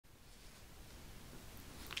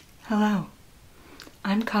Hello,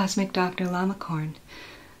 I'm Cosmic Dr. Lamacorn.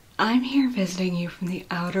 I'm here visiting you from the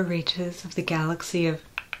outer reaches of the galaxy of...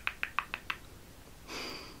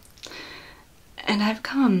 And I've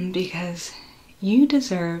come because you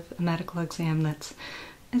deserve a medical exam that's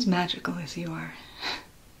as magical as you are.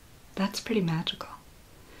 That's pretty magical.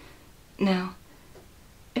 Now,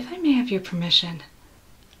 if I may have your permission,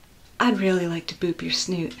 I'd really like to boop your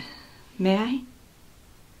snoot. May I?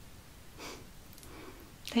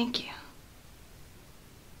 Thank you.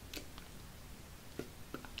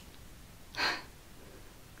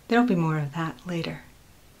 There'll be more of that later.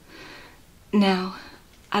 Now,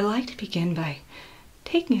 I'd like to begin by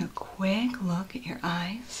taking a quick look at your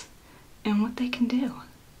eyes and what they can do.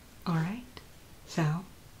 Alright? So,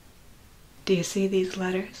 do you see these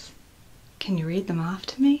letters? Can you read them off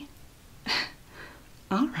to me?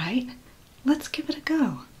 Alright, let's give it a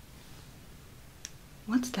go.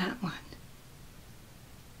 What's that one?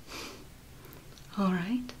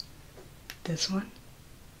 Alright, this one,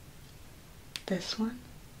 this one,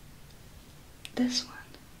 this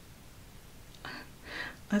one.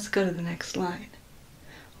 Let's go to the next line.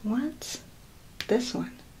 What's this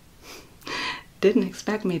one? Didn't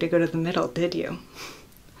expect me to go to the middle, did you?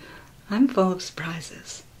 I'm full of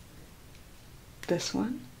surprises. This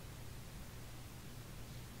one,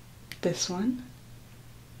 this one,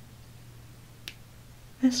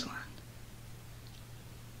 this one,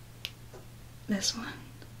 this one.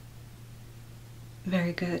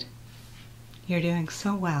 Very good. You're doing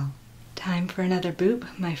so well. Time for another boop,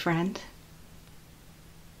 my friend.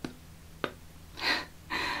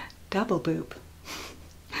 Double boop.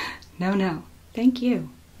 No, thank you.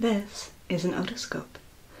 This is an otoscope.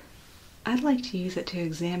 I'd like to use it to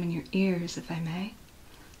examine your ears, if I may.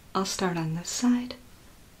 I'll start on this side,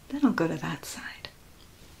 then I'll go to that side.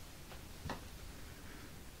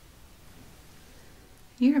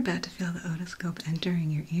 You're about to feel the otoscope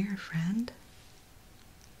entering your ear, friend.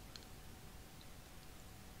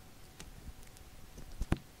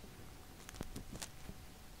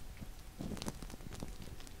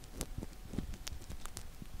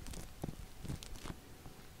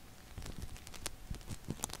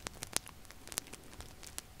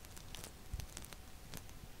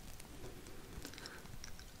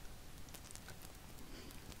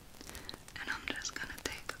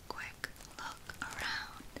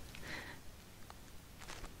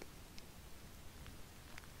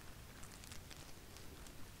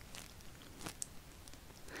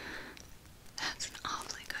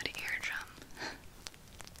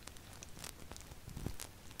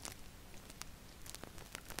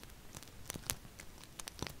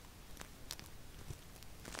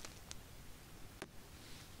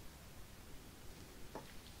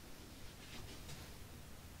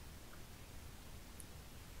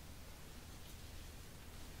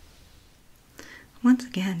 Once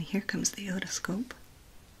again, here comes the otoscope.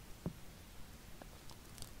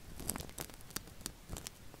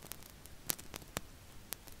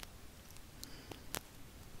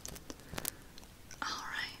 All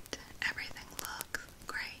right, everything looks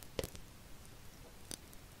great.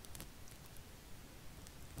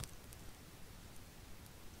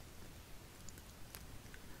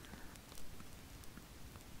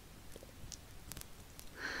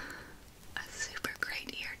 A super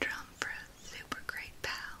great eardrum for a super great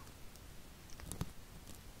pal.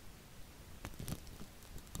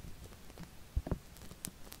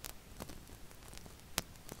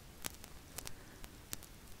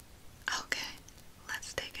 Okay,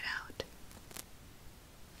 let's take it out.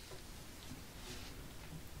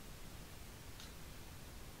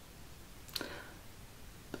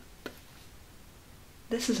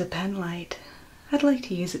 This is a pen light. I'd like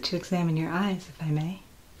to use it to examine your eyes, if I may.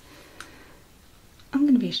 I'm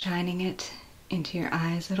going to be shining it into your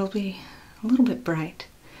eyes. It'll be a little bit bright.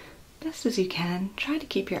 Best as you can, try to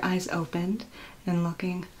keep your eyes opened and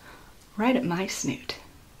looking right at my snoot,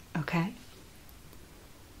 okay?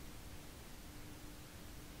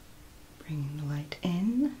 Bring the light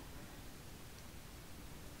in.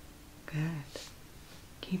 Good.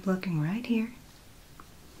 Keep looking right here.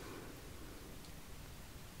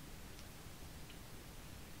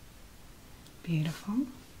 Beautiful.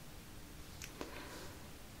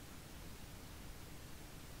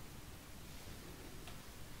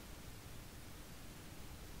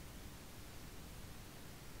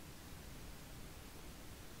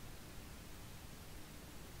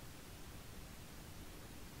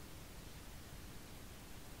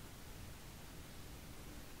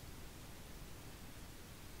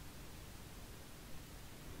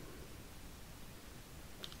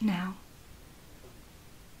 Now,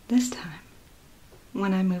 this time,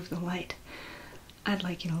 when I move the light, I'd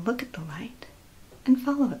like you to look at the light and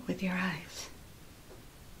follow it with your eyes.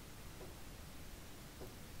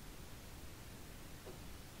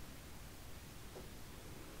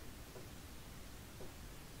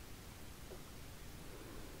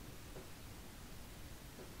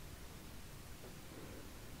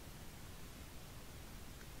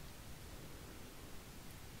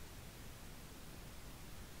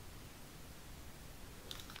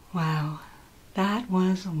 Wow, that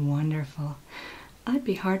was wonderful. I'd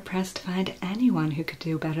be hard-pressed to find anyone who could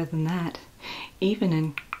do better than that, even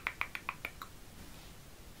in...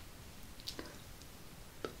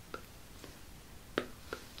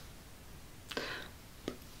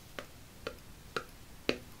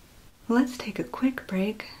 Let's take a quick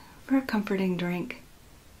break for a comforting drink.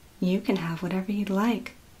 You can have whatever you'd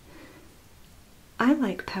like. I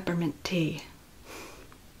like peppermint tea.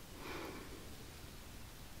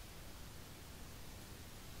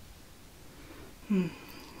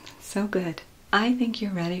 So good. I think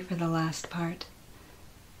you're ready for the last part.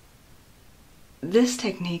 This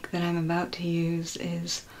technique that I'm about to use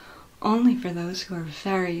is only for those who are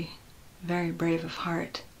very, very brave of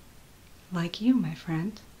heart, like you, my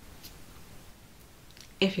friend.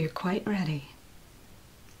 If you're quite ready,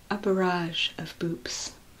 a barrage of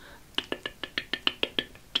boops.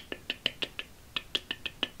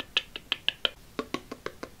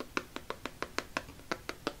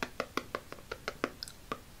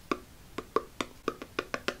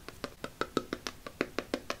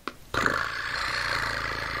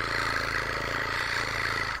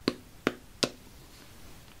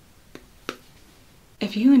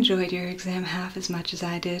 If you enjoyed your exam half as much as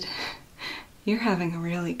I did, you're having a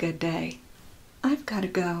really good day. I've got to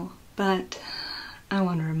go, but I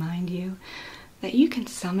want to remind you that you can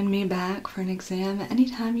summon me back for an exam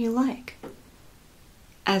anytime you like.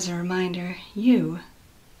 As a reminder, you,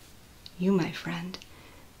 my friend,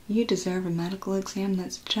 you deserve a medical exam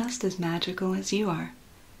that's just as magical as you are.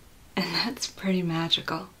 And that's pretty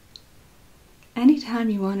magical. Anytime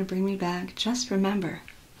you want to bring me back, just remember,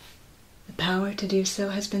 the power to do so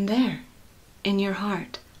has been there, in your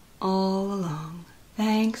heart, all along.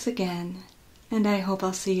 Thanks again, and I hope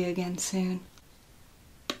I'll see you again soon.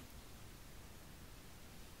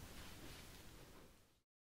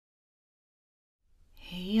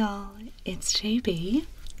 Hey y'all, it's JB,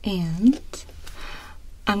 and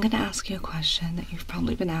I'm gonna ask you a question that you've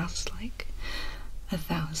probably been asked like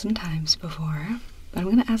 1,000 times before, but I'm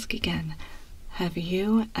gonna ask again. Have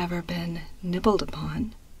you ever been nibbled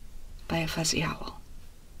upon by a fuzzy owl?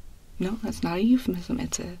 No, that's not a euphemism.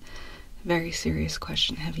 It's a very serious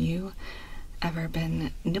question. Have you ever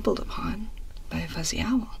been nibbled upon by a fuzzy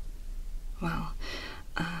owl? Well,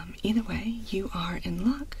 either way, you are in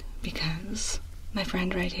luck, because my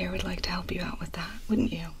friend right here would like to help you out with that,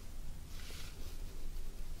 wouldn't you?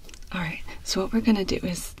 Alright, so what we're gonna do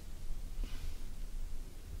is...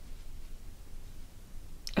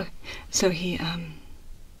 Okay, so he,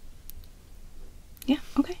 yeah,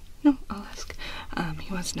 okay. No, I'll ask.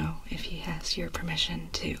 He wants to know if he has your permission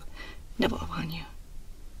to nibble upon you.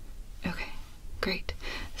 Okay, great.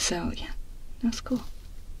 So, yeah, that's cool.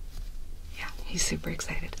 Yeah, he's super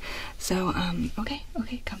excited. So, okay,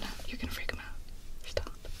 calm down. You're gonna freak him out.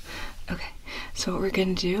 Stop. Okay, so what we're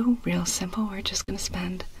gonna do, real simple, we're just gonna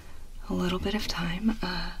spend a little bit of time,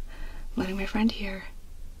 letting my friend here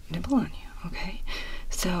nibble on you, okay?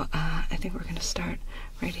 So, I think we're gonna start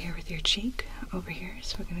right here with your cheek, over here.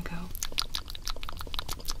 So we're gonna go.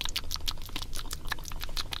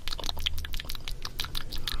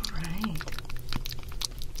 Alright.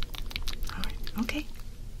 Alright, okay.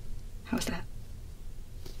 How was that?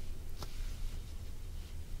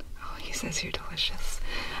 Oh, he says you're delicious.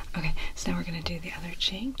 Okay, so now we're gonna do the other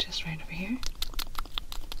cheek, just right over here.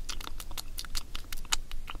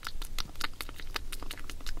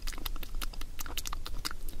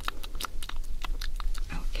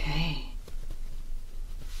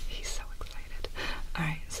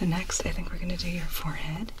 So next, I think we're going to do your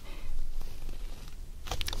forehead.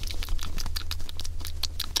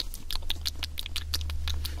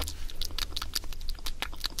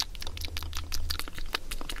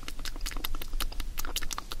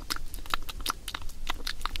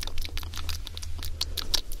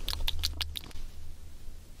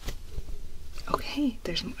 Okay,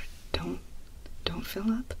 there's more. Don't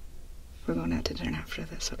fill up. We're going out to dinner after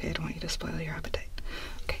this, okay? I don't want you to spoil your appetite.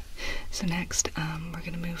 Okay. So next, we're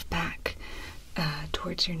gonna move back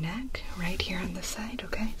towards your neck, right here on this side,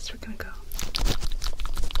 okay? So we're gonna go.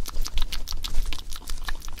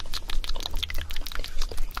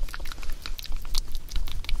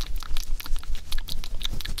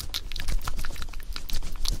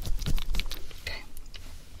 Okay,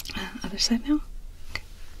 other side now? Okay.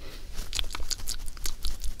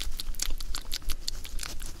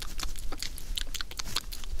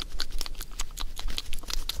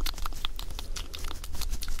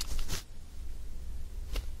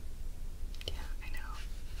 Yeah, I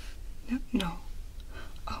know. No.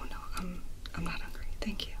 Oh no, I'm not hungry.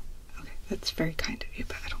 Thank you. Okay, that's very kind of you,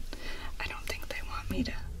 but I don't think they want me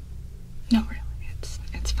to. No, really,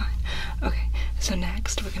 it's fine. Okay, so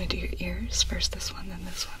next we're gonna do your ears. First this one, then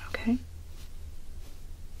this one, okay?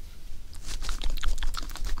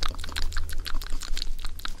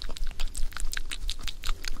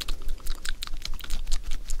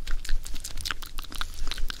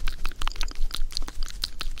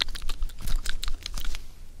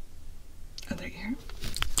 Other ear.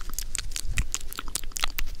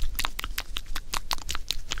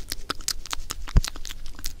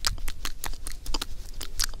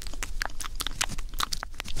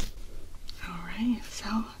 Alright,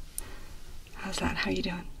 so how's that? How you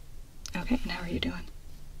doing? Okay, and how are you doing?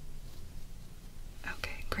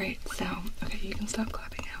 Okay, great. So, okay, you can stop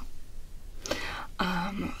clapping now.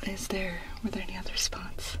 Were there any other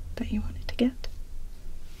spots that you wanted to get?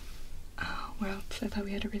 Where else? I thought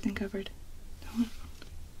we had everything covered. No?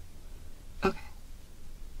 Okay.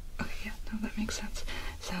 Okay, yeah, no, that makes sense.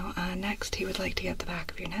 So, next he would like to get the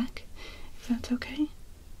back of your neck, if that's okay.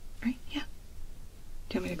 Right? Yeah.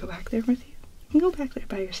 Do you want me to go back there with you? You can go back there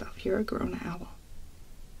by yourself. You're a grown owl.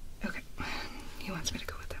 Okay. He wants me to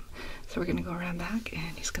go with him. So we're gonna go around back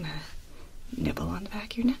and he's gonna nibble on the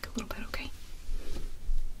back of your neck a little bit, okay?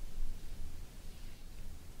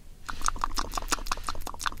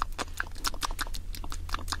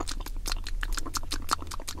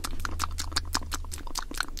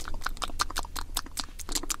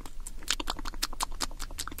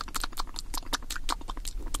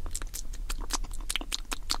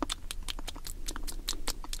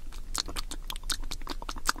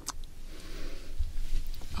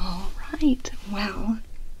 Alright, well,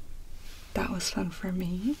 that was fun for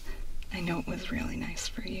me. I know it was really nice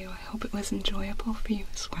for you. I hope it was enjoyable for you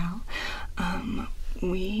as well.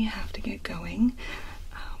 We have to get going.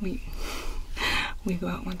 We go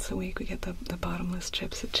out once a week. We get the bottomless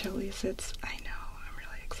chips at Chili's. I know, I'm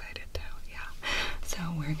really excited too, yeah. So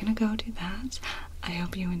we're gonna go do that. I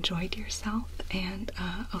hope you enjoyed yourself, and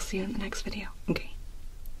I'll see you in the next video. Okay.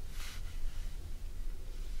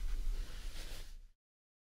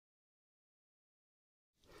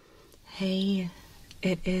 Hey,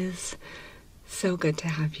 it is so good to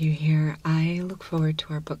have you here. I look forward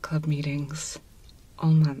to our book club meetings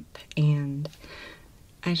all month, and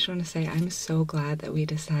I just want to say I'm so glad that we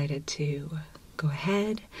decided to go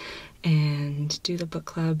ahead and do the book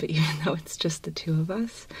club, even though it's just the two of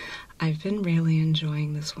us. I've been really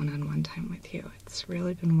enjoying this one-on-one time with you. It's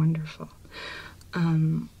really been wonderful.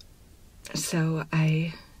 So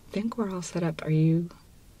I think we're all set up. Are you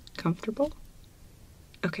comfortable?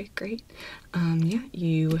 Okay, great. Yeah,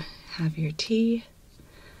 you have your tea.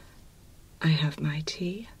 I have my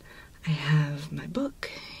tea. I have my book.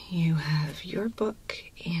 You have your book.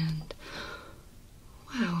 And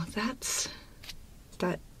wow, is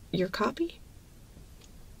that your copy?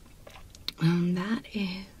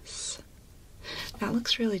 That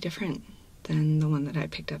looks really different than the one that I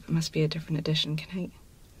picked up. It must be a different edition.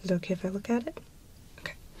 Is it okay if I look at it?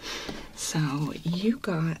 Okay. So you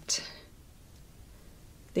got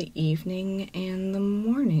The Evening and the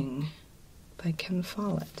Morning by Ken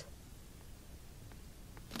Follett.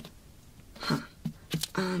 Huh.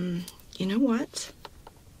 You know what?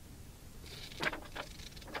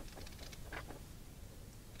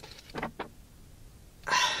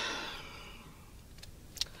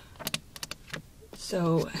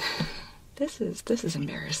 So, this is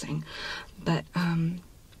embarrassing, but,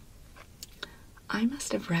 I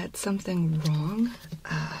must have read something wrong.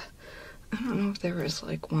 I don't know if there was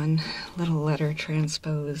like one little letter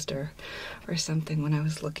transposed or something when I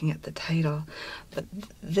was looking at the title, but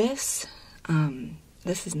this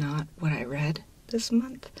is not what I read this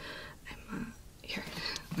month. Here,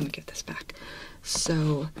 let me get this back.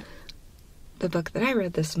 So, the book that I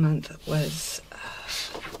read this month was,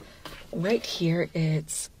 right here.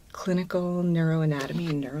 It's Clinical Neuroanatomy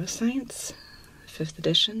and Neuroscience, 5th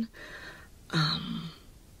edition.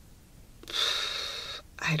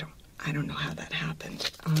 I don't know how that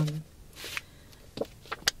happened.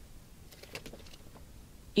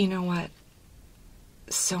 You know what?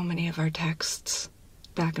 So many of our texts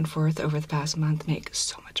back and forth over the past month make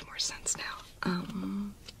so much more sense now.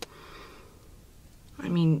 I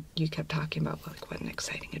mean, you kept talking about like what an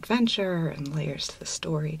exciting adventure and layers to the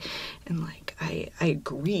story, and like I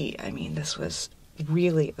agree. I mean, this was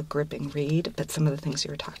really a gripping read, but some of the things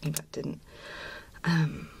you were talking about didn't.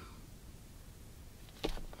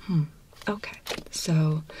 Okay,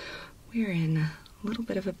 so we're in a little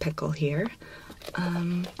bit of a pickle here.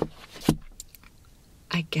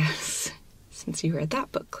 I guess since you read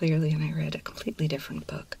that book clearly and I read a completely different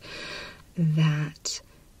book, that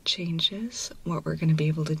changes what we're going to be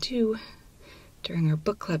able to do during our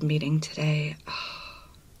book club meeting today.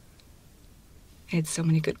 I had so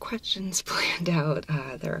many good questions planned out.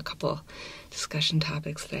 There are a couple discussion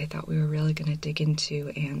topics that I thought we were really going to dig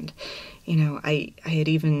into, and, you know, I had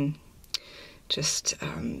even just,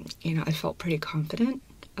 I felt pretty confident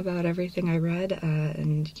about everything I read,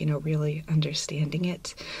 and, really understanding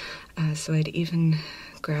it. So I'd even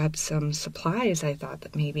grabbed some supplies. I thought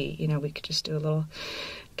that maybe, we could just do a little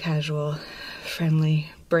casual, friendly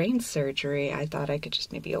brain surgery. I thought I could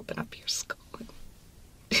just maybe open up your skull.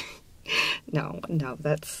 No,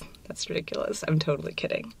 that's ridiculous. I'm totally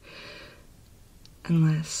kidding.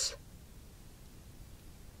 Unless,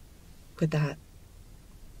 would that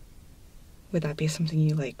be something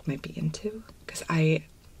you, might be into? Because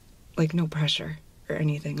no pressure or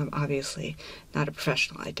anything. I'm obviously not a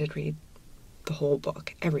professional. I did read the whole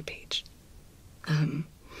book, every page.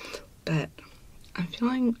 But I'm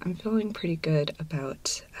feeling pretty good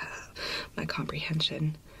about my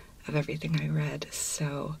comprehension of everything I read.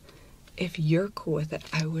 So if you're cool with it,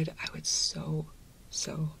 I would so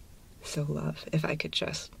love if I could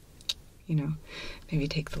just, maybe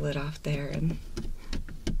take the lid off there and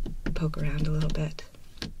poke around a little bit.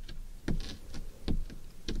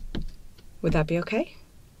 Would that be okay?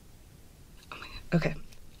 Oh my god. Okay.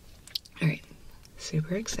 All right.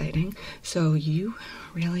 Super exciting. So you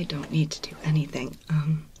really don't need to do anything.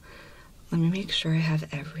 Let me make sure I have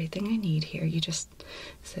everything I need here. You just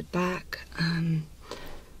sit back.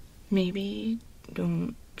 Maybe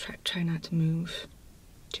don't try not to move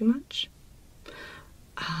too much.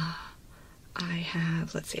 I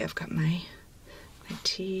have, let's see, I've got my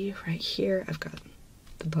tea right here. I've got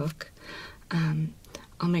the book.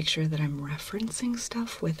 I'll make sure that I'm referencing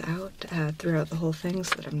stuff throughout the whole thing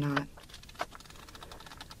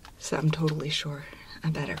so I'm totally sure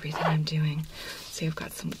about everything I'm doing. See, I've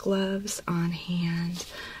got some gloves on hand.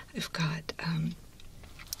 I've got,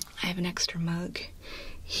 I have an extra mug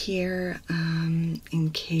here,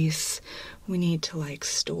 in case we need to,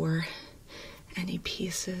 store any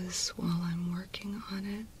pieces while I'm working on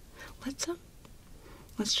it.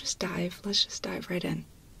 Let's just dive right in.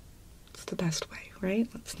 It's the best way, right?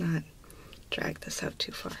 Let's not drag this out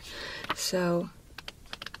too far. So,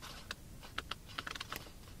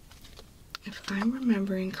 if I'm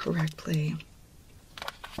remembering correctly,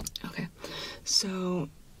 okay, so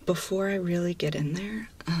before I really get in there,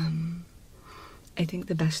 I think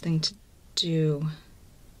the best thing to do,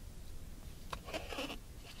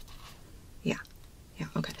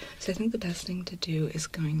 okay, so I think the best thing to do is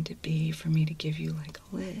going to be for me to give you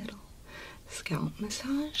a little scalp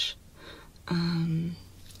massage. Let's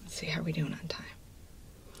see, how are we doing on time?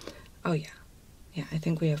 Oh yeah, I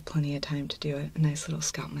think we have plenty of time to do a nice little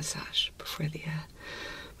scalp massage before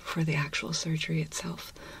the actual surgery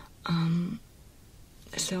itself.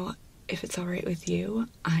 So if it's all right with you,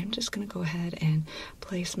 I'm just gonna go ahead and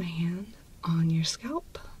place my hand on your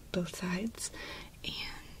scalp, both sides,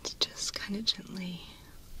 and just kind of gently,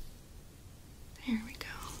 there we go.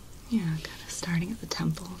 Yeah, kind of starting at the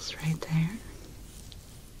temples right there.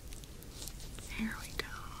 There we go.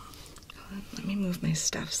 Let me move my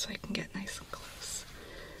stuff so I can get nice and close.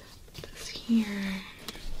 Put this here.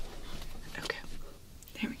 Okay,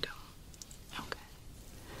 there we go. Okay.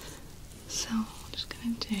 So, I'm just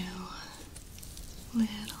gonna do a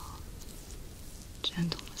little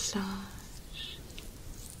gentle massage.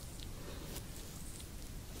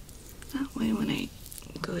 That way when I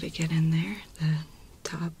go to get in there, the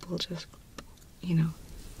top will just,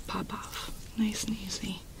 pop off nice and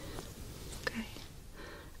easy. Okay.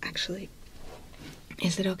 Actually,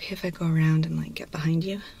 is it okay if I go around and get behind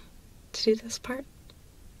you to do this part?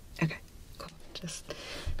 Okay, cool. Just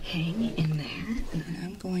hang in there, and then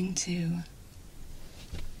I'm going to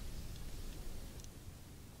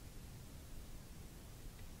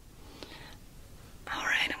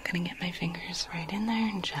gonna get my fingers right in there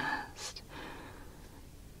and just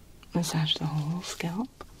massage the whole scalp.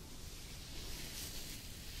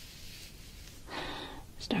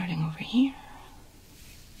 Starting over here.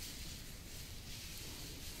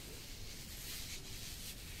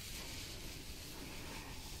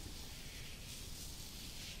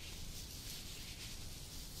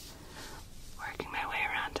 Working my way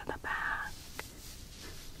around to the back.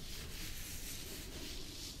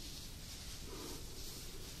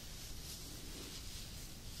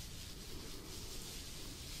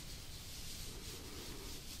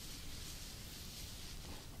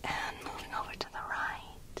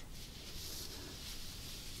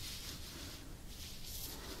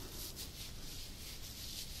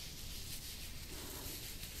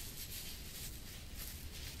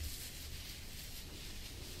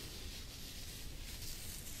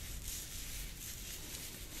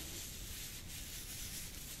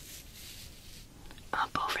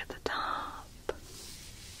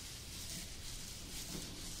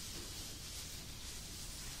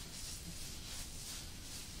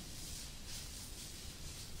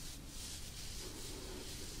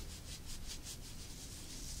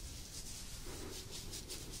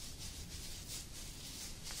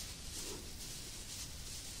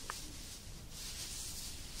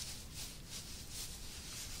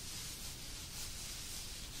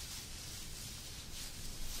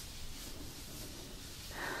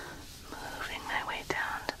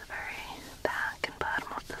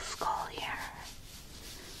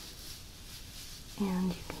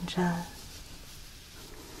 And you can just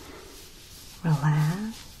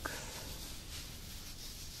relax.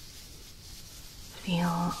 Feel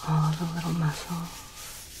all the little muscles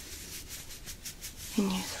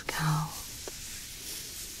in your scalp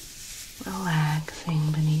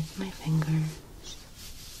relaxing beneath my fingers.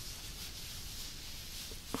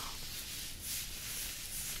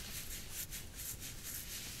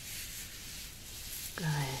 Good.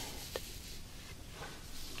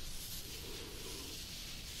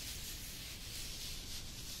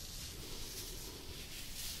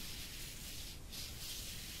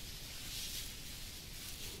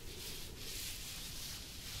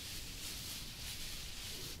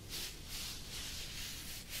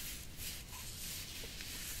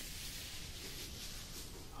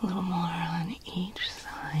 A little more on each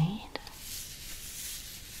side.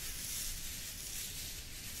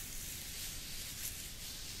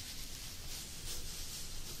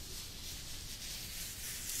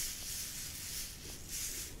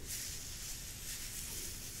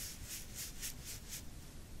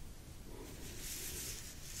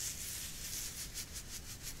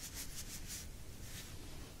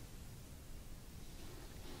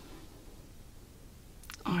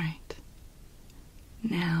 All right.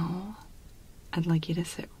 Now, I'd like you to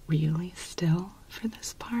sit really still for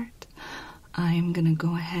this part. I'm gonna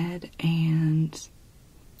go ahead and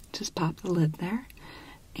just pop the lid there,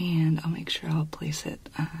 and I'll make sure I'll place it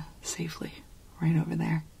safely right over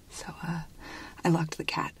there. So, I locked the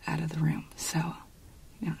cat out of the room, so I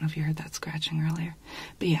don't know if you heard that scratching earlier.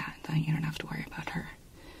 But yeah, you don't have to worry about her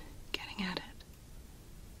getting at it.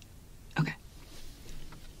 Okay.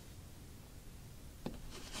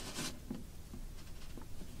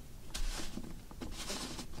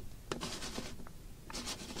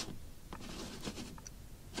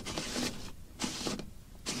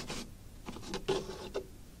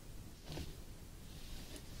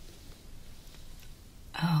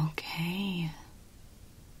 Okay.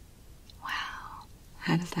 Wow.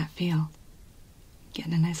 How does that feel?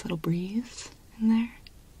 Getting a nice little breeze in there?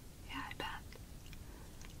 Yeah, I bet.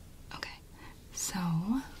 Okay. So,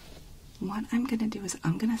 what I'm gonna do is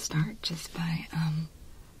I'm gonna start just by,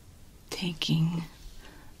 taking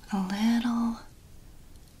a little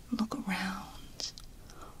look around.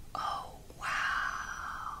 Oh,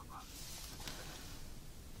 wow.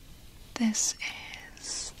 This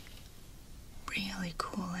is really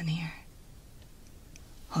cool in here.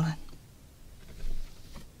 Hold on.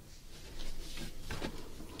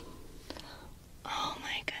 Oh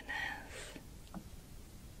my goodness.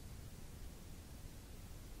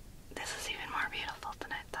 This is even more beautiful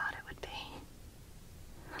than I thought it would be.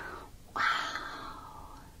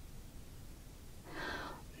 Wow.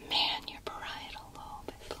 Man, your parietal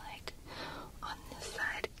lobe is like on this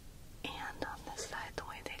side and on this side, the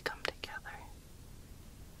way they come together.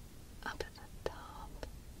 Up at the top.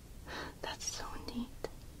 That's so neat.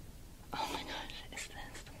 Oh my gosh, is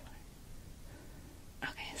this the one?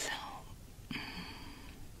 Okay, so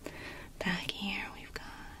back here we've got,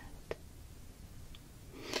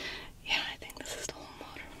 yeah, I think this is the whole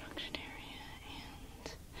motor function area.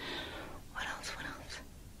 And what else?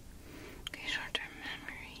 Okay, short-term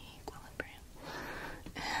memory, equilibrium.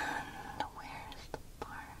 And where's the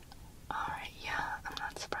part? Alright, yeah, I'm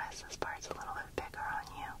not surprised this part's a little bit bigger on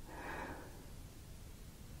you.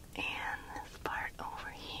 And this part over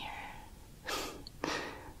here.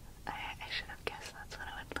 I should have guessed that's what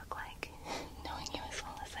it would look like, knowing you as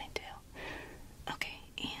well as I do. Okay,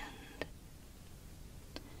 and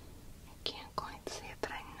I can't quite see it,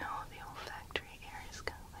 but I know the olfactory area is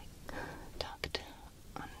kind of like tucked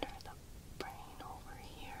under the brain over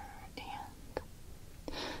here. And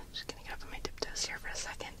just gonna get up on my tiptoes here for a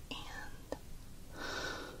second. And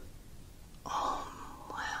oh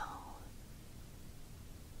wow,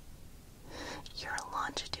 your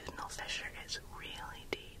longitudinal fissure is really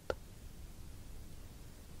deep.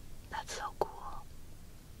 That's so cool.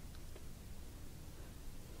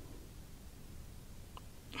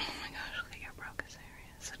 Oh my gosh, look at your Broca's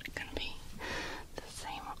area. Is it gonna be the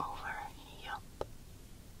same over? Yup.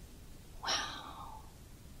 Wow.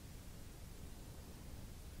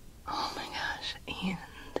 Oh my gosh, and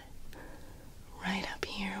right up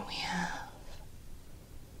here we have,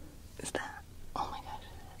 is that, oh my gosh,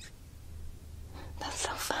 it is. That's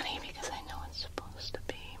so funny because I know it's supposed to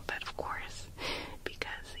be, but of course,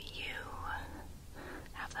 because you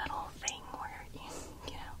have that whole thing where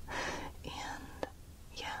you know, and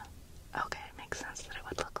yeah, okay, it makes sense that it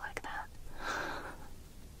would look like that.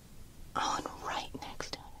 Oh, and right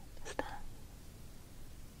next to it is that.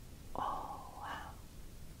 Oh, wow.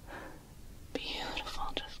 Beautiful.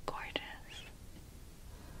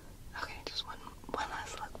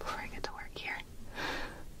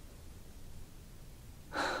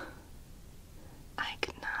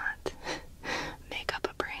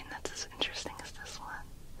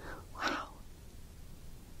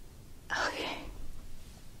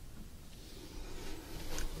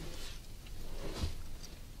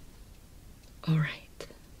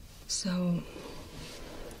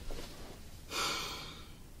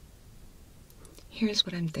 here's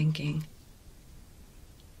what I'm thinking.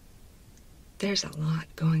 There's a lot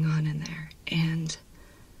going on in there, and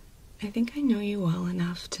I think I know you well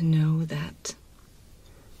enough to know that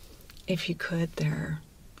if you could, there are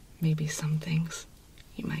maybe some things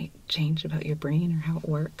you might change about your brain or how it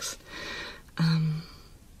works.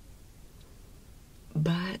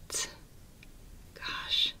 But,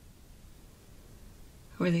 gosh,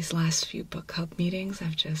 over these last few book club meetings,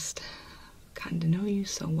 I've just gotten to know you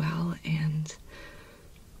so well, and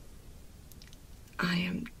I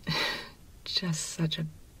am just such a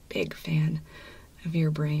big fan of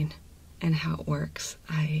your brain and how it works.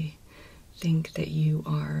 I think that you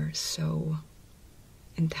are so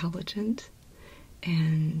intelligent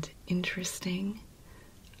and interesting.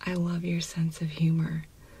 I love your sense of humor.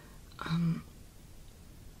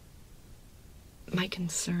 My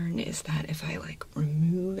concern is that if I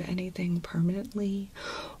remove anything permanently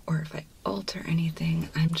or if I alter anything,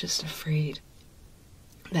 I'm just afraid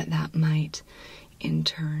that that might in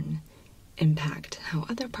turn impact how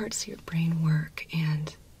other parts of your brain work,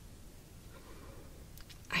 and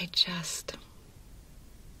I just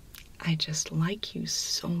like you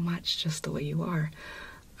so much just the way you are.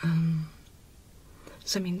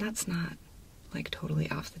 So I mean, that's not totally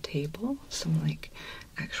off the table. Some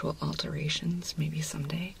actual alterations maybe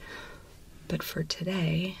someday. But for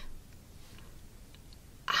today,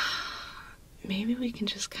 maybe we can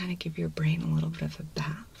just kind of give your brain a little bit of a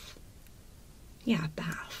bath. Yeah, a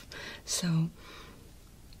bath. So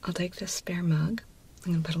I'll take this spare mug.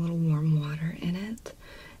 I'm going to put a little warm water in it.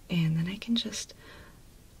 And then I can just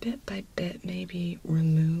bit by bit maybe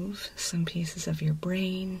remove some pieces of your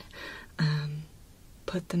brain,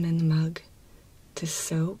 put them in the mug to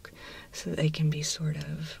soak so that they can be sort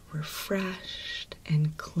of refreshed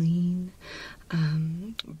and clean,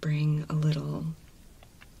 bring a little,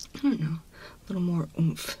 I don't know, a little more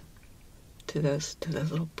oomph to those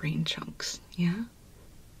little brain chunks. Yeah?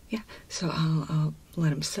 Yeah. So I'll let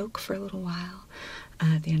them soak for a little while.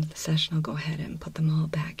 At the end of the session, I'll go ahead and put them all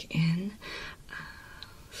back in,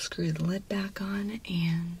 screw the lid back on,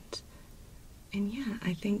 and yeah,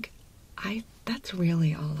 I think that's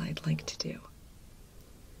really all I'd like to do.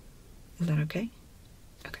 Is that okay?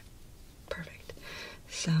 Okay, perfect.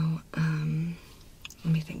 So, let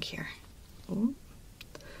me think here. Ooh,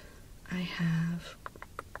 I have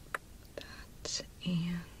that,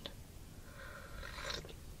 and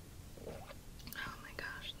oh my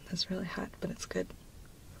gosh, that's really hot, but it's good.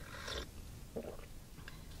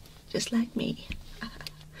 Just like me.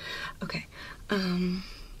 Okay,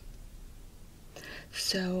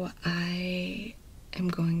 so I am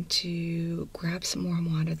going to grab some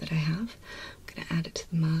warm water that I have. I'm going to add it to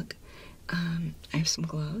the mug. I have some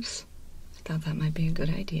gloves. I thought that might be a good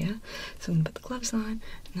idea. So I'm going to put the gloves on,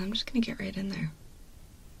 and I'm just going to get right in there.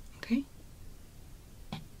 Okay?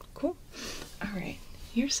 Cool. All right.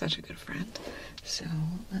 You're such a good friend. So,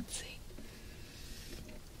 let's see.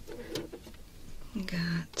 We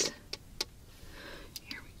got...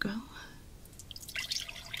 Here we go.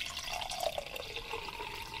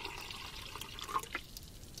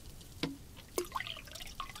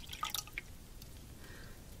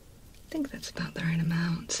 I think that's about the right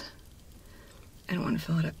amount. I don't want to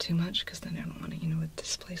fill it up too much because then I don't want to, with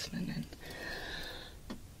displacement, and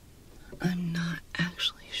I'm not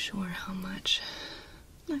actually sure how much.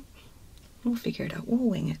 We'll figure it out. We'll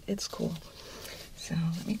wing it. It's cool. So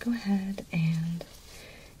let me go ahead and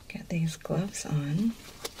get these gloves on.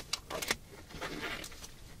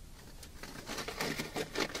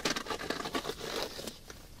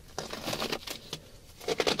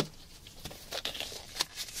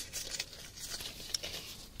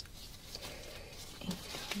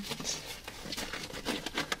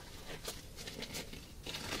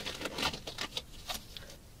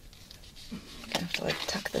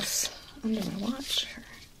 Tuck this under my watch.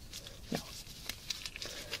 No.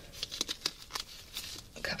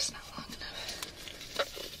 The cup's not long enough.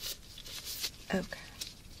 Okay.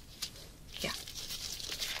 Yeah.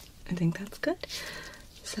 I think that's good.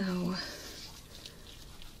 So,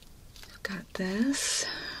 I've got this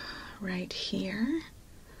right here.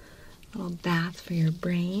 A little bath for your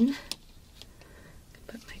brain.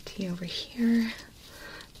 Put my tea over here.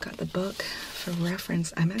 Got the book for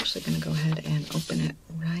reference. I'm actually going to go ahead and open it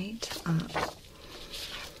right up.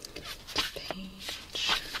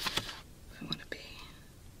 Page. Where do I want to be?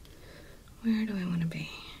 Where do I want to be?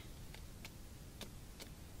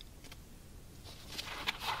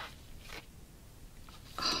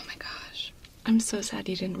 Oh my gosh. I'm so sad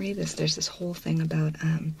you didn't read this. There's this whole thing about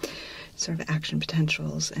sort of action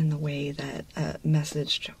potentials and the way that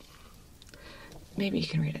message... Maybe you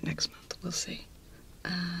can read it next month. We'll see.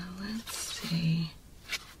 Let's see.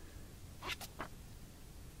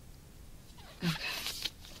 Okay.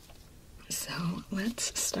 So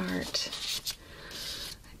let's start.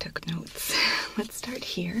 I took notes. Let's start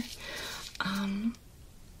here.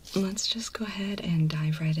 Let's just go ahead and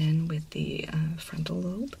dive right in with the frontal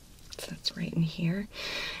lobe. So that's right in here.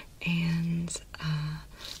 And I'm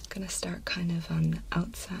gonna start kind of on the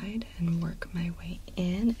outside and work my way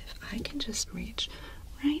in. If I can just reach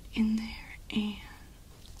right in there, and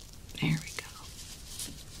there we go.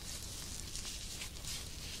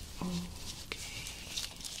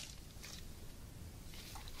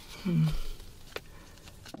 Okay.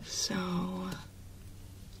 So,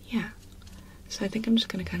 yeah. So I think I'm just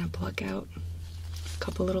gonna kind of pluck out a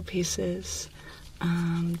couple little pieces,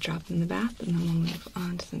 drop them in the bath, and then we'll move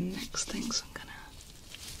on to the next thing. So I'm gonna...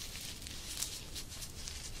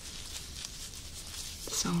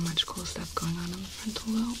 So much cool stuff going on in the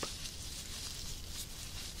frontal lobe.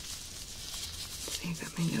 So I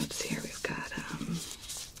got my notes here. We've got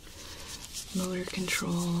motor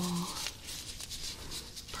control,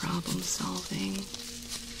 problem solving,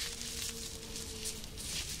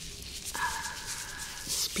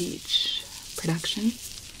 speech production.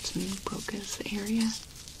 It's in Broca's area.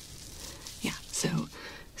 Yeah, so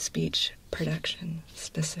speech production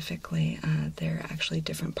specifically, there are actually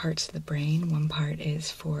different parts of the brain. One part is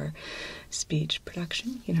for speech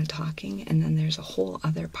production, you know, talking, and then there's a whole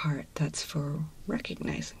other part that's for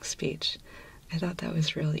recognizing speech. I thought that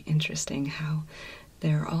was really interesting how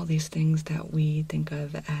there are all these things that we think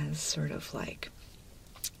of as sort of like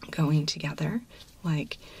going together,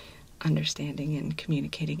 like understanding and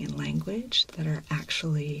communicating in language, that are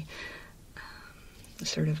actually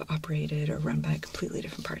sort of operated or run by completely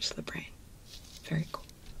different parts of the brain. Very cool.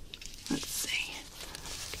 Let's see.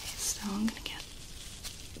 Okay, so I'm gonna get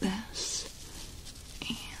this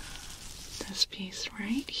and this piece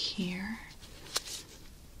right here.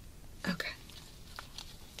 Okay.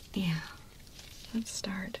 Yeah. Let's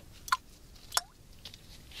start.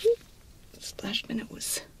 Splash minute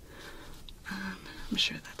was. I'm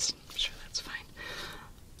sure that's fine.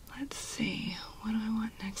 Let's see. What do I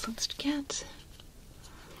want next? Let's get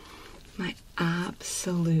my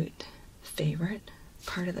absolute favorite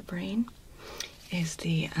part of the brain is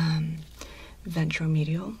the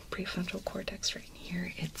ventromedial prefrontal cortex right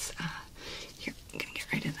here. It's here, I'm gonna get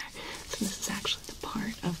right in there. So this is actually the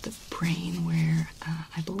part of the brain where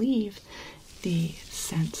I believe the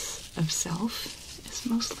sense of self is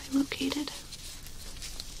mostly located.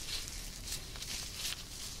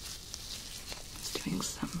 I was doing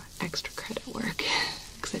some extra credit work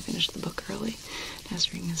because I finished the book early. I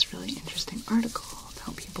was reading this really interesting article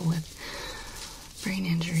about people with brain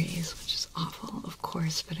injuries, which is awful, of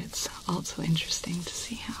course, but it's also interesting to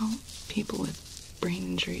see how people with brain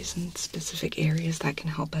injuries in specific areas that can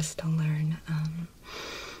help us to learn,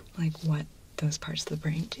 like what those parts of the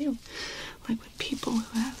brain do. Like with people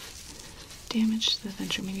who have damage to the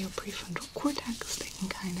ventromedial prefrontal cortex, they can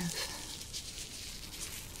kind of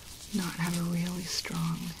not have a really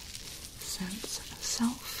strong sense of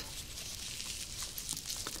self.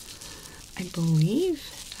 I believe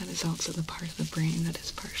that is also the part of the brain that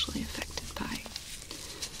is partially affected by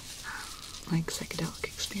like psychedelic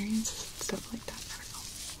experiences and stuff like that. I don't know.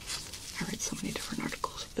 I read so many different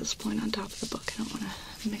articles at this point on top of the book. I don't want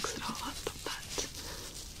to mix it all up, but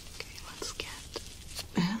okay, let's get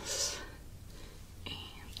this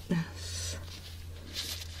and this.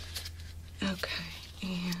 Okay,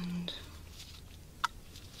 and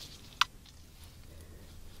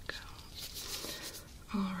go.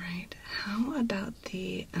 All right. How about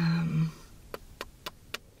the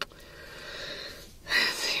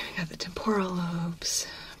let's see, we got the temporal lobes,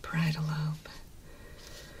 parietal lobe,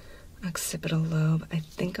 occipital lobe. I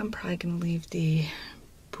think I'm probably going to leave the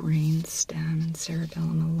brain stem and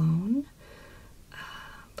cerebellum alone.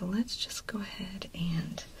 But let's just go ahead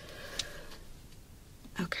and...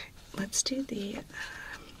 Okay, let's do the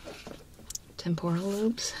temporal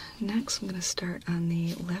lobes next. I'm going to start on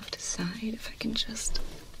the left side. If I can just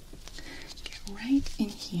get right in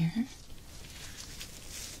here.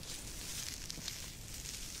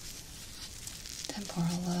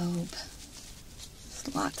 Temporal lobe.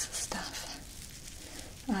 There's lots of stuff.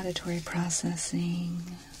 Auditory processing,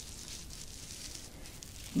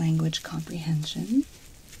 language comprehension.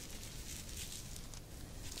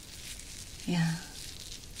 Yeah,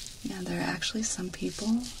 there are actually some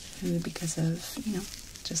people who, because of,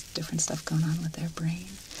 just different stuff going on with their brain,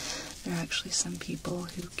 there are actually some people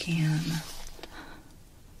who can,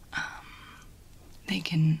 they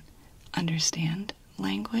can understand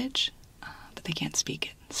language, but they can't speak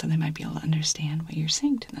it. So they might be able to understand what you're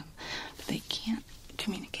saying to them, but they can't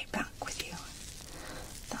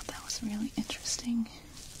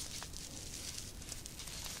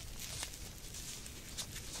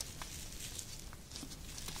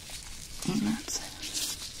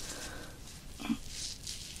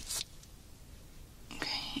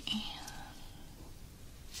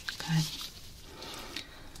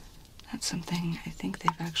something I think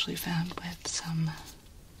they've actually found with some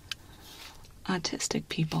autistic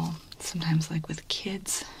people. Sometimes, like with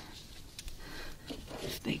kids,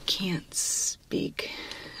 they can't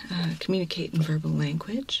communicate in verbal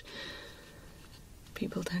language.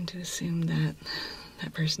 People tend to assume that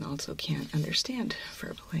that person also can't understand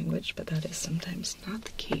verbal language, but that is sometimes not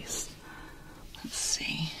the case. Let's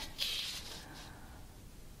see.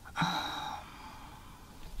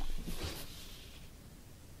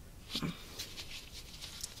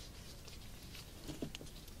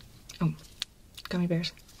 Oh, gummy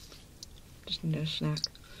bears. Just need a snack.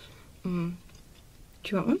 Do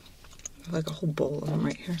you want one? I have like a whole bowl of them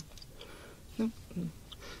right here. Nope.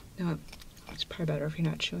 No, it's probably better if you're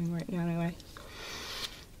not chewing right now anyway.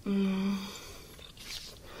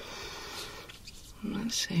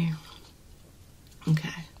 Let's see. Okay.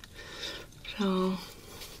 So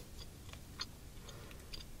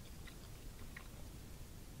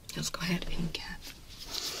let's go ahead and get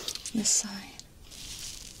this side.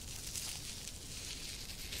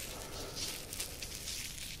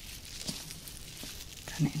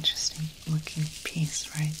 Got an interesting looking piece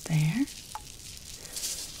right there.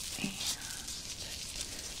 And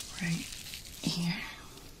right here.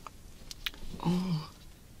 Oh.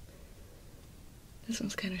 This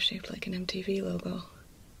one's kind of shaped like an MTV logo.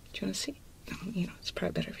 Do you want to see? No, you know, it's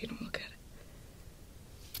probably better if you don't look at it.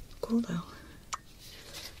 Cool though.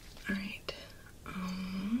 Alright.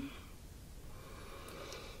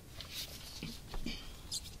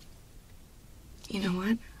 You know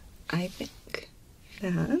what? I think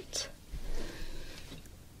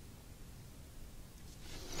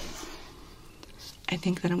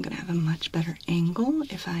that I'm gonna have a much better angle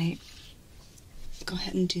if I go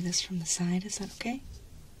ahead and do this from the side. Is that okay?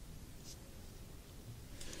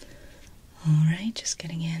 Alright, just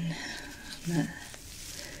getting in the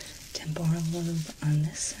temporal lobe on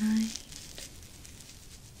this side.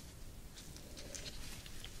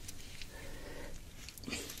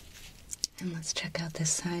 And let's check out this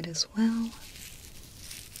side as well.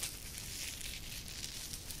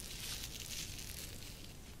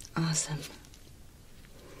 Awesome.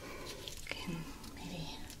 Okay,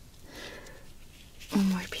 maybe one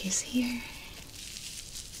more piece here.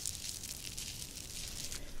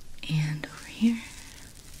 And over here.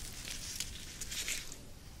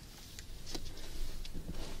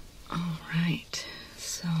 All right,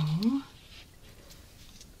 so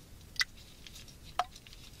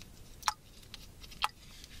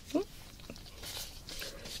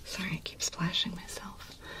sorry, I keep splashing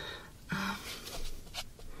myself. How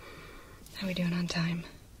are we doing on time?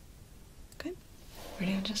 Good. We're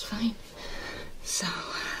doing just fine. So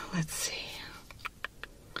let's see.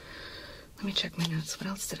 Let me check my notes. What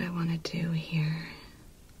else did I want to do here?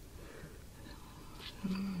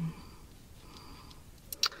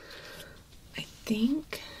 I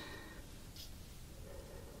think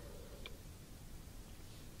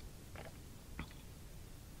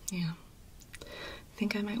I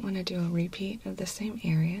think I might want to do a repeat of the same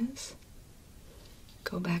areas.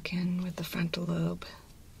 Go back in with the frontal lobe,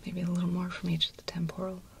 maybe a little more from each of the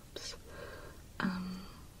temporal lobes.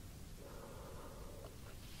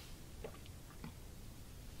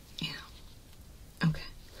 Okay,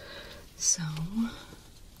 so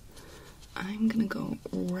I'm gonna go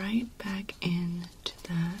right back into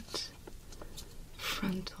that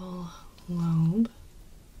frontal lobe.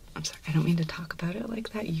 I'm sorry, I don't mean to talk about it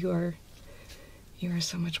like that. You are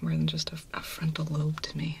so much more than just a frontal lobe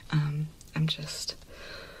to me. I'm just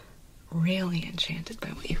really enchanted by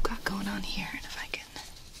what you've got going on here, and if I can.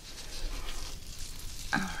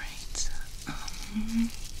 All right.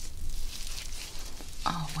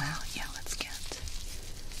 Oh wow, yeah. Let's get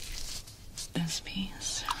this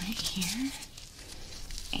piece right here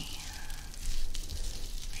and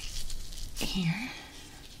right here.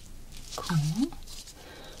 Cool.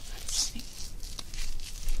 Let's see.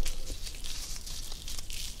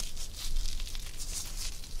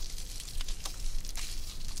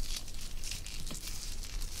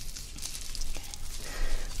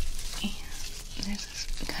 There's this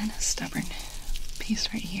kind of stubborn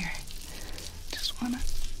piece right here. Just wanna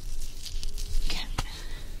get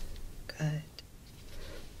good.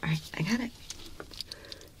 Alright, I got it.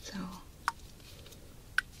 So,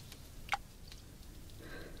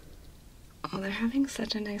 oh, they're having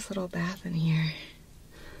such a nice little bath in here.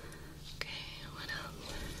 Okay, what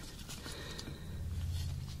else?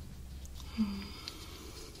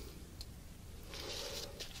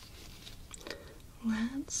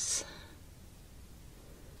 Let's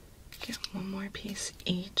get one more piece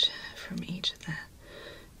each from each of the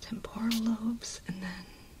temporal lobes, and then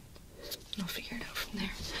we'll figure it out from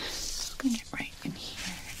there. So I'm gonna get right in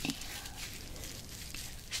here and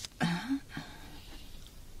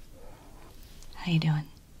How you doing?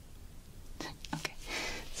 Okay,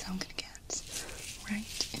 so I'm gonna get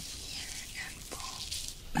right in here and pull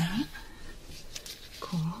that.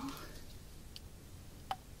 Cool.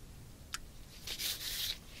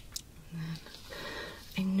 And then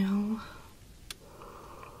I know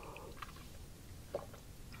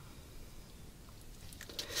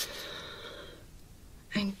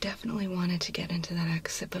I definitely wanted to get into that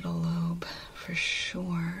occipital lobe for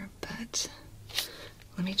sure, but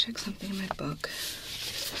let me check something in my book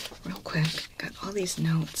real quick. Got all these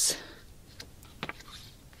notes.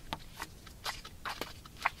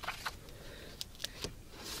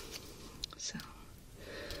 So,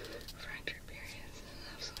 refractory periods,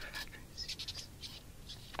 absolute refractory.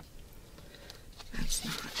 That's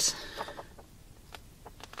not.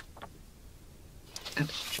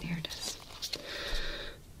 Okay, here it is.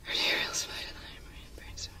 Arterial spine,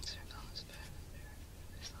 branches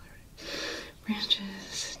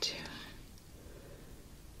to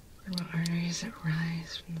arteries that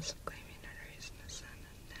rise from the subclavian arteries in the sun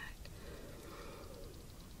and neck.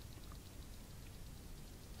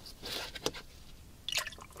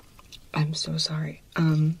 I'm so sorry.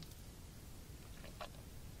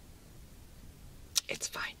 It's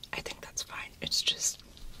fine. I think that's fine. It's just,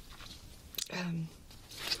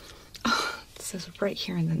 oh, it says right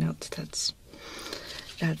here in the notes that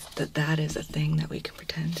is a thing that we can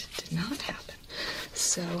pretend did not happen.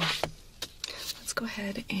 So let's go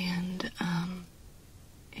ahead and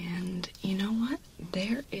you know what?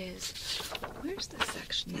 Where's the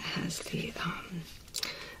section that has the,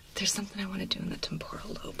 there's something I want to do in the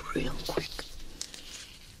temporal lobe real quick.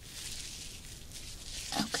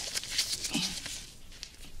 Okay.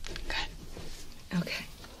 Good. Okay.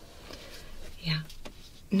 Yeah.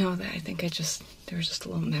 No, I think there was just a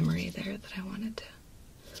little memory there that I wanted to.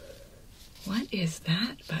 What is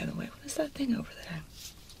that, by the way? What is that thing over there?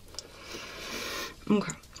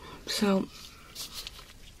 Okay. So,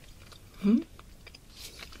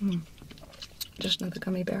 just another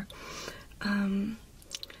gummy bear. I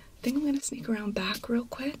think I'm going to sneak around back real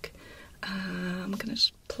quick. I'm going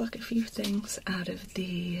to pluck a few things out of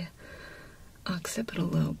the occipital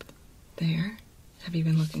lobe there. Have you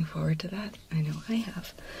been looking forward to that? I know I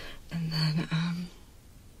have. And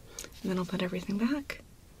then I'll put everything back.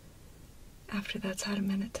 After that's had a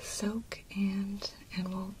minute to soak, and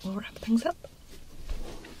we'll wrap things up.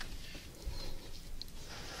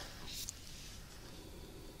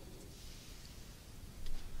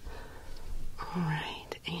 All right,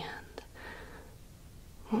 and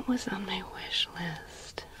what was on my wish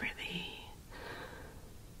list for the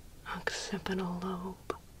occipital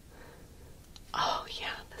lobe? Oh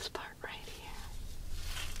yeah, this part right here.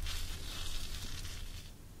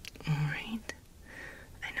 All right.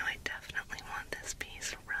 I know I definitely want this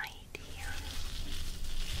piece right here.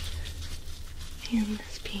 And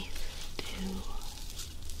this piece too.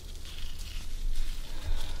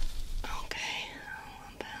 Okay, how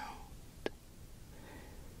about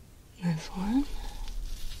this one?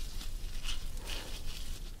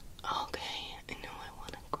 Okay, I know I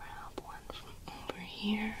want to grab one from over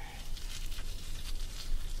here.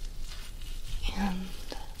 And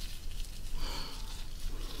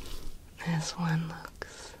this one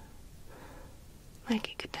looks like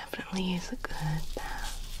it could definitely use a good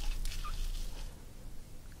bath.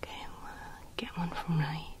 Okay, I'm gonna get one from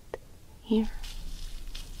right here.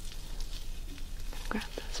 Grab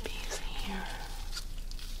this piece here.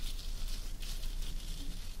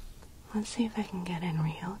 Let's see if I can get in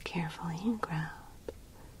real carefully and grab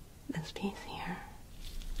this piece here.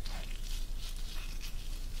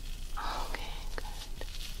 Okay, good.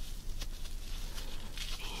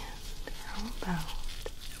 And how about,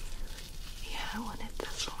 yeah, I wanted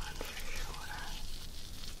this one for sure.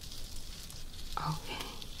 Okay,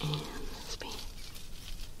 and this piece.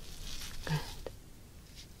 Good.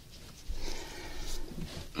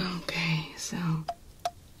 Okay, so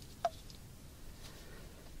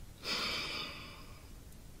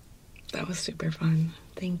that was super fun.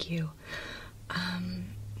 Thank you.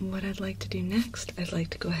 What I'd like to do next, I'd like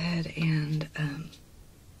to go ahead and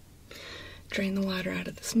drain the water out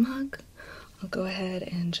of this mug. I'll go ahead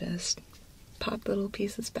and just pop little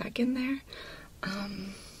pieces back in there.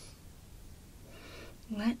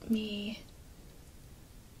 Let me,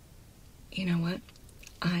 you know what?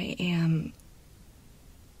 I am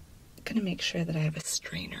gonna make sure that I have a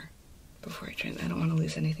strainer before I drain. I don't want to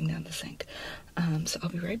lose anything down the sink. So I'll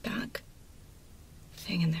be right back.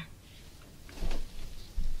 Hang in there.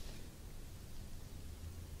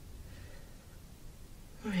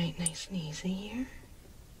 All right, nice and easy here.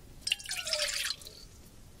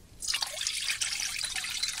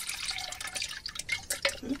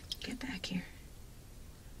 Get back here.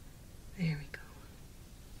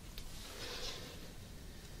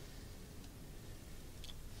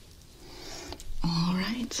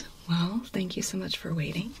 Well, thank you so much for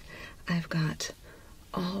waiting. I've got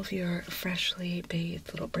all of your freshly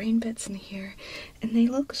bathed little brain bits in here, and they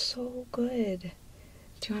look so good.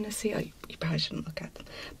 Do you want to see? Oh, you probably shouldn't look at them,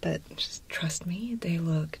 but just trust me, they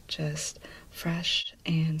look just fresh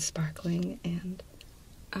and sparkling and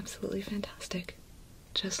absolutely fantastic.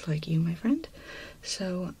 Just like you, my friend.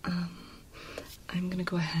 So, I'm gonna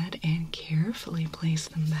go ahead and carefully place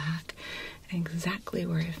them back exactly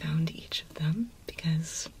where I found each of them,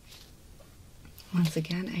 because once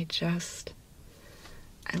again, I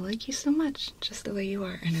like you so much, just the way you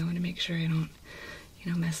are, and I want to make sure I don't,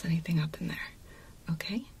 mess anything up in there.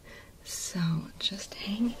 Okay? So, just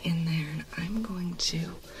hang in there, and I'm going to,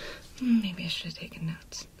 maybe I should have taken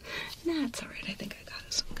notes. Nah, it's alright, I think I got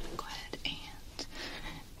it, so I'm gonna go ahead and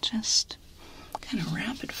just kind of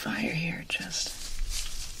rapid fire here, okay,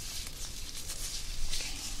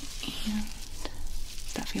 and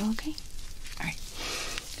does that feel okay? Alright,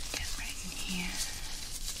 get right in here.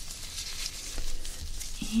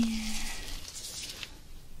 And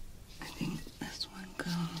I think this one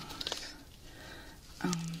goes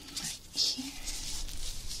right here.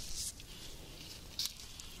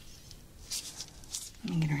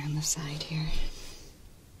 Let me get around the side here.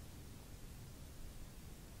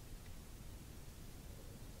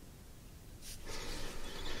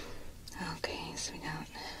 Okay, so we got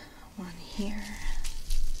one here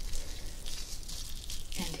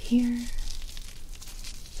and here,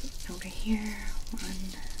 over here, one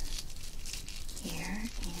here,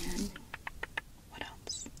 and what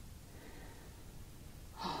else?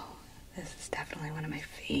 Oh, this is definitely one of my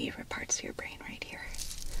favorite parts of your brain right here.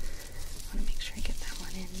 I want to make sure I get that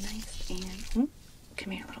one in nice and,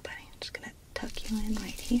 come here, little buddy. I'm just going to tuck you in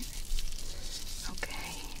right here. Okay.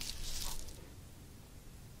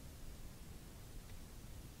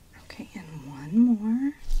 Okay, and one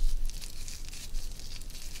more.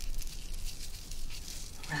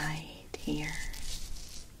 Right here.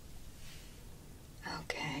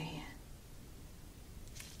 Okay.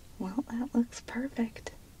 Well, that looks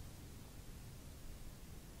perfect.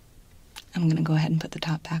 I'm gonna go ahead and put the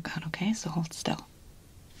top back on, okay? So hold still.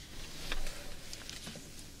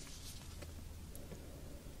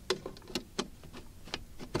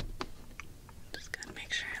 Just gotta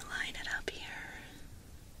make sure I line it up here.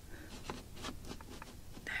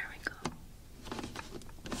 There we go.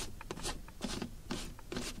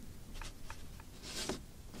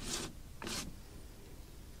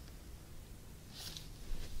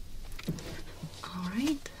 All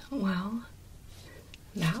right, well,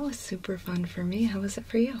 that was super fun for me. How was it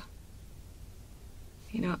for you?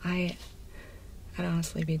 I'd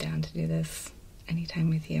honestly be down to do this anytime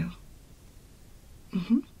with you.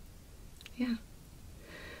 Yeah.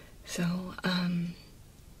 So,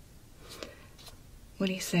 what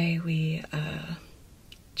do you say we,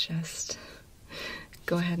 just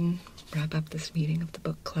go ahead and wrap up this meeting of the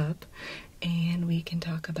book club, and we can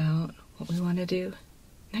talk about what we want to do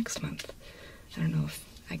next month. I don't know if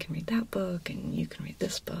I can read that book and you can read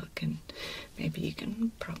this book, and maybe you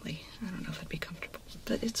can probably, I don't know if I'd be comfortable,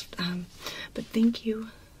 but but thank you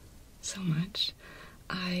so much.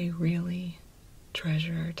 I really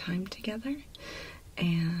treasure our time together,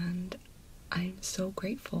 and I'm so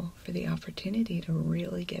grateful for the opportunity to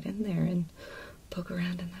really get in there and poke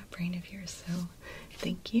around in that brain of yours. So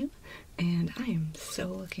thank you, and I am so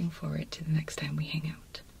looking forward to the next time we hang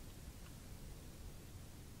out.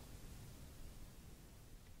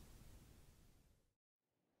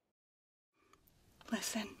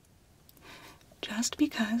 Listen, just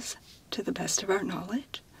because, to the best of our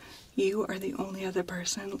knowledge, you are the only other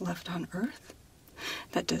person left on Earth,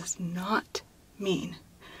 that does not mean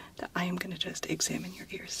that I am going to just examine your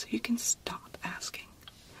ears, so you can stop asking.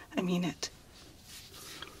 I mean it.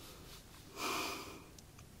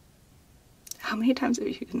 How many times have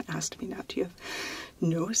you even asked me now, do you have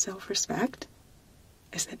no self-respect?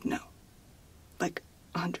 I said no. Like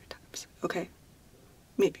 100 times, okay?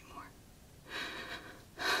 Maybe more.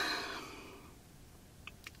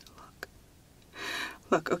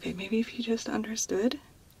 Look, okay, maybe if you just understood.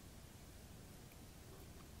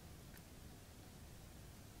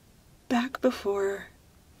 Back before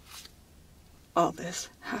all this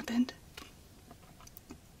happened,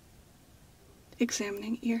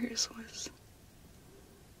 examining ears was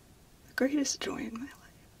the greatest joy in my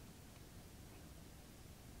life.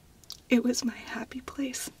 It was my happy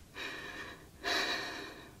place.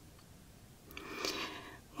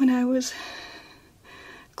 When I was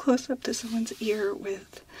close up to someone's ear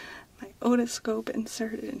with my otoscope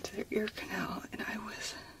inserted into their ear canal, and I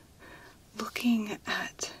was looking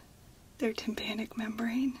at their tympanic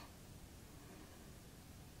membrane.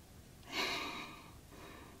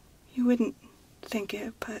 You wouldn't think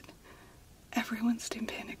it, but everyone's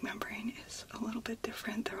tympanic membrane is a little bit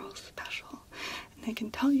different. They're all special, and they can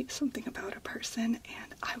tell you something about a person,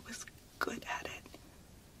 and I was good at it.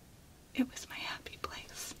 It was my happy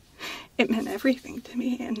place. It meant everything to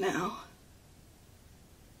me, and now...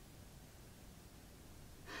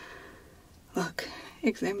 Look,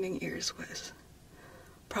 examining ears was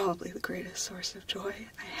probably the greatest source of joy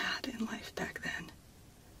I had in life back then.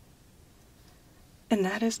 And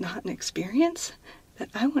that is not an experience that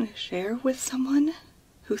I want to share with someone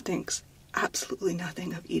who thinks absolutely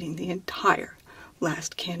nothing of eating the entire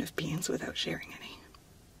last can of beans without sharing any.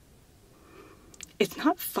 It's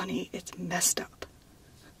not funny, it's messed up.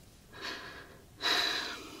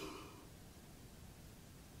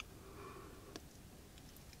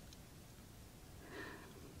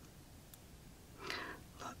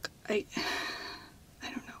 Look, I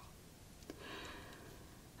don't know.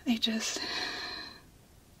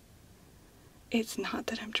 It's not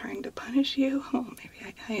that I'm trying to punish you. Well,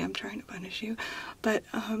 maybe I am trying to punish you, but,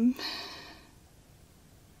 I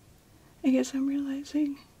guess I'm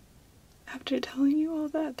realizing, after telling you all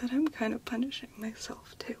that I'm kind of punishing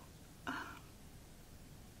myself, too.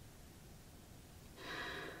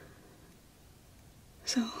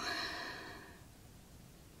 So,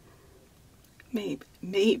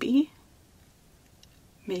 maybe,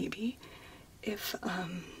 if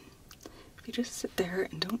you just sit there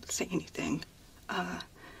and don't say anything,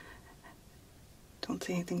 don't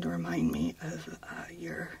say anything to remind me of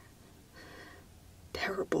your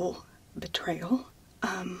terrible betrayal.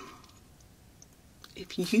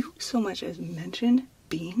 If you so much as mention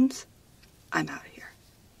beans, I'm out of here.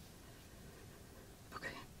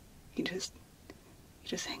 Okay, you just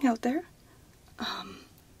hang out there.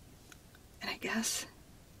 And I guess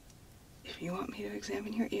if you want me to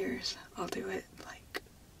examine your ears, I'll do it like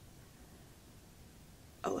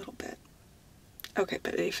a little bit. Okay,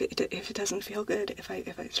 but if it doesn't feel good, if I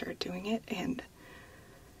start doing it and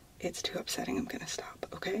it's too upsetting, I'm gonna stop,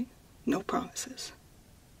 okay? No promises.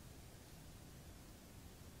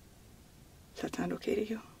 Does that sound okay to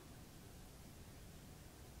you?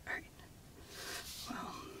 Alright.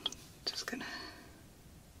 Well, just gonna...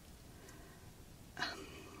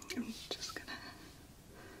 I'm just gonna...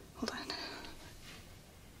 Hold on.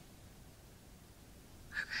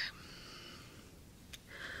 Okay.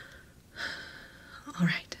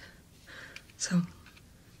 Alright. So,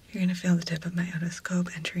 you're gonna feel the tip of my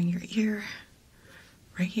otoscope entering your ear.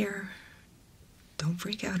 Right here. Don't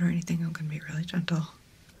freak out or anything. I'm gonna be really gentle.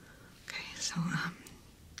 Okay, so,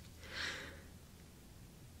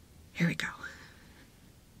 here we go.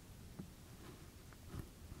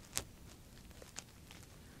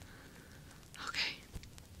 Okay.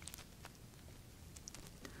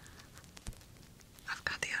 I've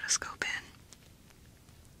got the otoscope in.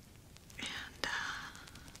 And,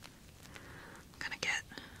 I'm gonna get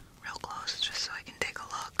real close just so I can take a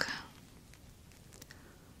look.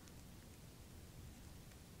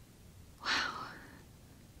 Wow.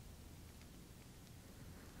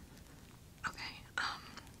 Okay,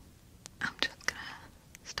 I'm just gonna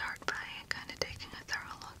start by kind of taking a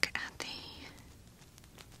thorough look at the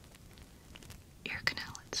ear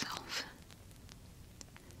canal itself.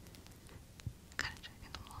 Kind of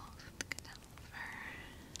checking the walls of the canal for...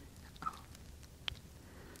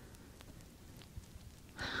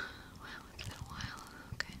 Wow, it's been a while.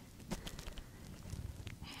 Okay.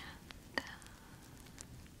 And,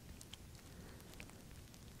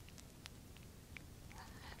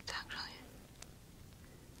 it's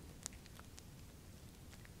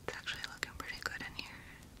actually looking pretty good in here.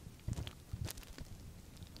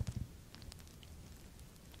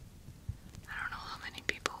 I don't know how many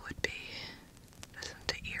people would be listening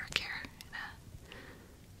to ear care in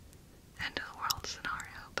a end of the world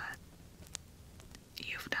scenario, but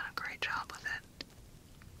you've done a great job with it,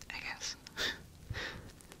 I guess.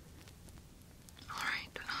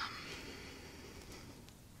 Alright,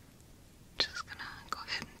 just gonna go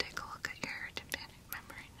ahead and take a look at your tympanic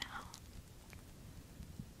membrane now.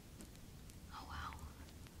 Oh wow.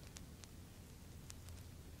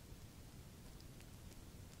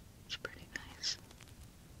 It's pretty nice.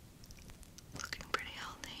 Looking pretty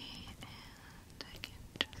healthy, and I can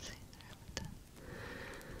just see through with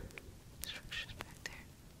the structures back there.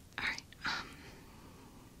 Alright,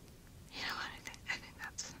 you know what, I think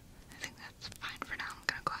that's fine for now. I'm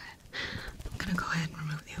gonna go ahead and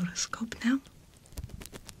remove the otoscope now.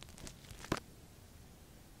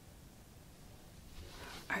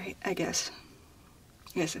 Alright, I guess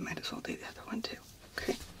I might as well do the other one too.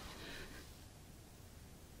 Okay.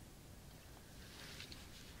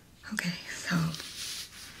 Okay, so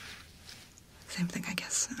same thing, I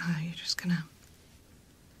guess. You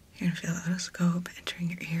gonna feel the otoscope entering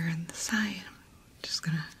your ear on the side. I'm just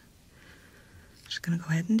gonna go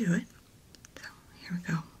ahead and do it. So here we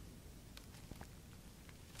go.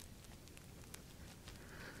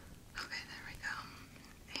 Okay, there we go.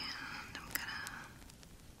 And I'm gonna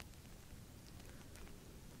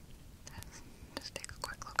just take a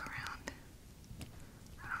quick look around.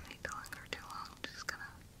 I don't need to linger too long. I'm just gonna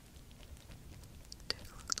take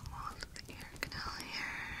a look at the walls of the ear canal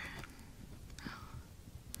here.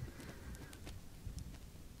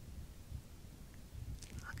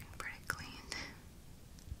 Looking pretty clean.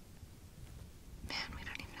 Man, we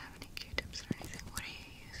don't even have any Q-tips or anything. What are you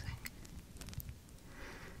using?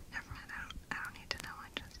 Never mind, I don't need to know.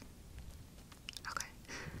 Okay,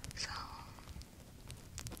 so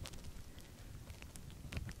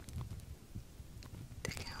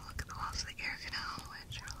taking a look at the walls of the ear canal,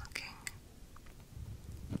 which are looking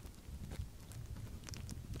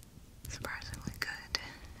surprisingly good.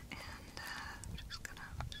 And I'm just gonna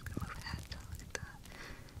move ahead to look at the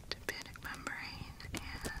tympanic membrane,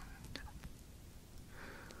 and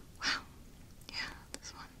wow, yeah,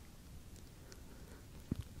 this one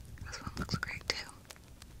looks great too.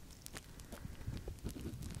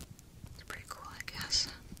 It's pretty cool, I guess,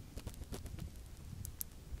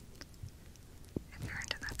 if you're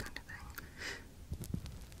into that kind of thing,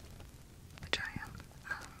 which I am.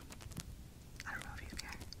 I don't know if you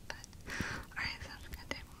care, but alright, so I'm just gonna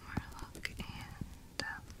take one more look, and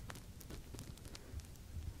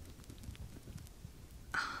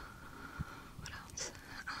what else?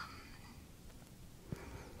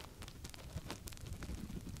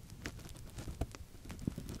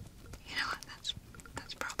 You know what,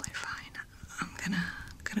 that's probably fine. I'm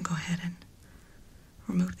gonna go ahead and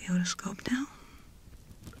remove the otoscope now.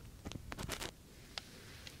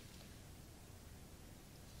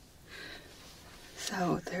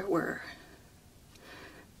 So there were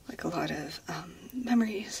like a lot of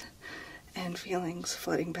memories and feelings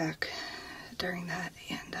floating back during that,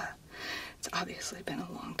 and it's obviously been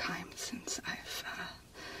a long time since I've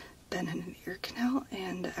been in an ear canal,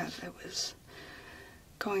 and as I was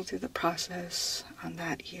going through the process on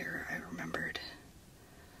that ear, I remembered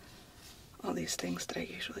all these things that I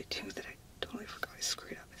usually do that I totally forgot. I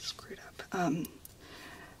screwed up.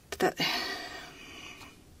 But that,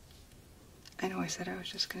 I know I said I was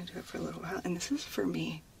just going to do it for a little while, and this is for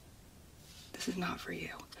me. This is not for you.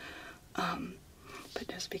 But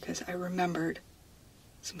just because I remembered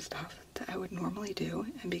some stuff that I would normally do,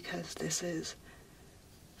 and because this is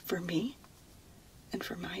for me and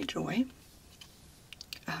for my joy,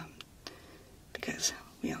 because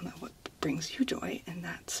we all know what brings you joy, and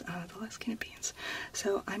that's the last can of beans.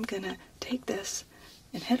 So I'm gonna take this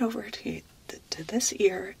and head over to this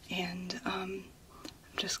ear, and I'm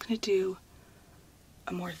just gonna do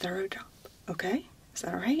a more thorough job, okay? Is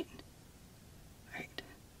that alright? Alright.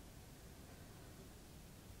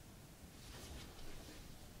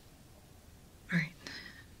 Alright,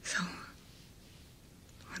 so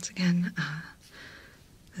once again,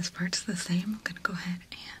 this part's the same. I'm gonna go ahead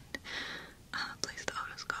and place the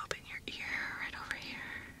otoscope in your ear right over here.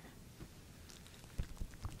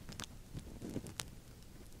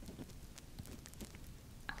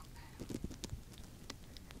 Okay.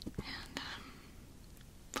 And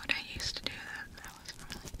what I used to do that I wasn't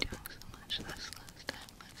really doing so much this last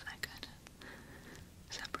time was I could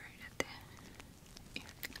separated the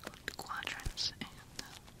ear canal into quadrants, and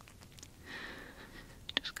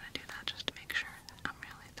just gonna do that just to make sure that I'm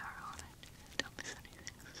really thorough and I don't miss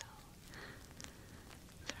anything. So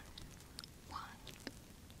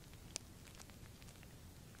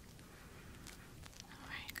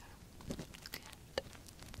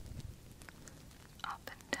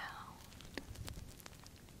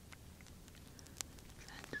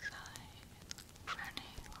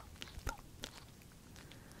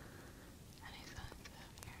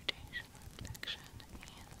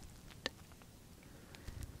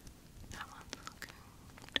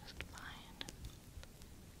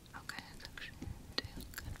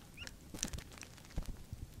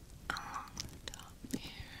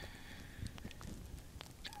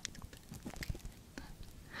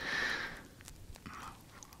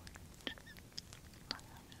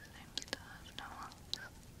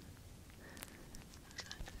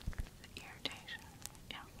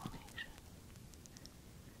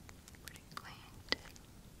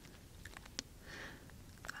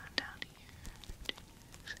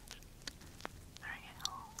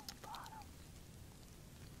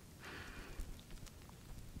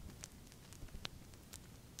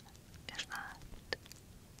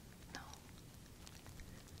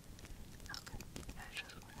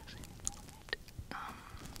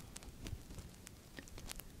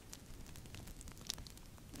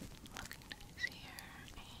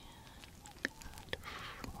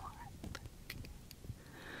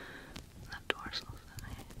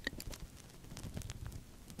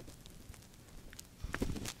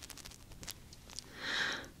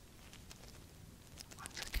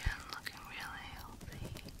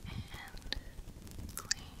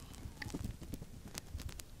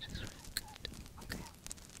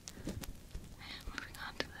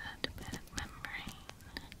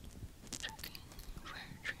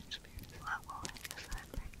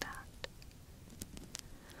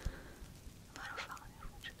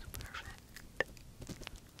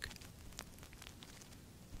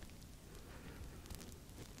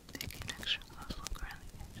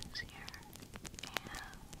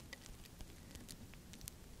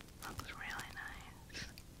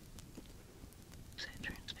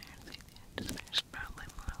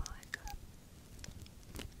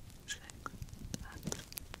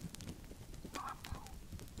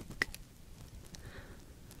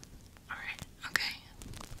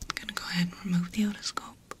the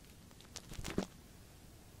otoscope.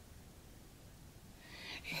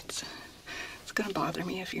 It's gonna bother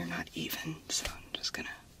me if you're not even, so I'm just gonna,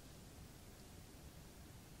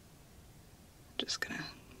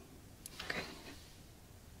 okay.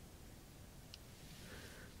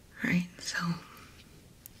 Alright, so, I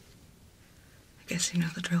guess you know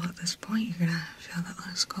the drill at this point. You're gonna feel the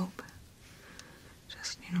otoscope.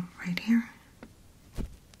 Just, right here.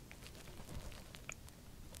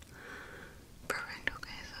 Perfect,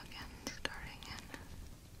 okay, so again, starting in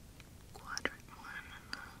quadrant 1 on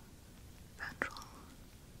the ventral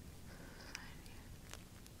side here.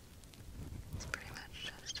 It's pretty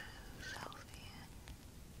much just as healthy and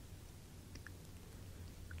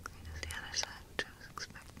clean as the other side, which I was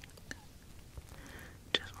expecting.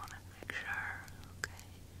 Just wanted to make sure, okay.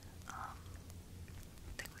 I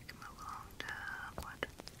think we can move along to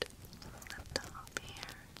quadrant at the top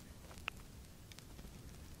here.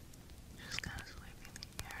 Just kind of sweeping the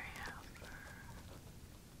area for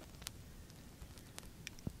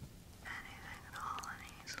anything at all,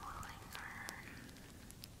 any swelling or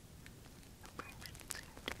abrasions,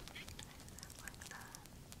 anything like that.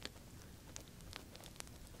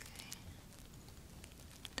 Okay,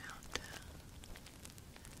 down to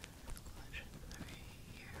quadrant 3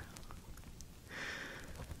 here.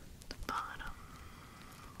 The bottom.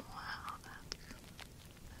 Wow, that's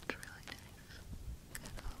really nice.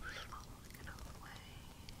 Kind of swallowing it all the way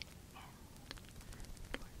and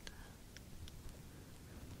toward the.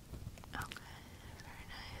 Okay, very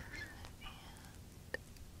nice. And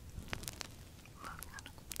look at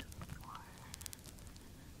it before.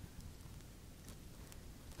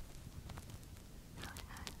 Really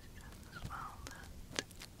nice just as well. That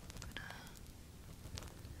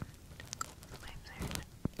go right there to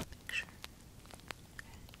make sure.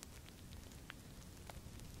 Okay.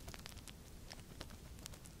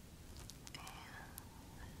 And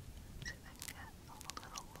see if I can get a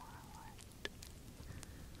little more light.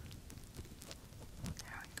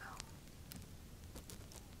 There we go.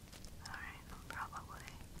 Alright, I'm probably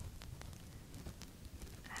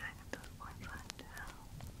adding at this point right now.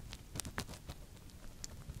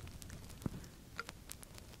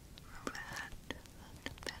 Remember that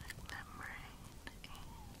tympanic membrane and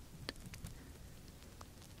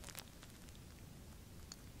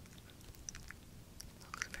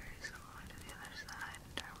looks very similar to the other side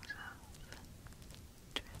in terms of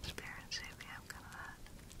transparency. We have kind of that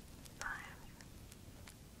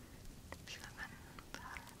 5-7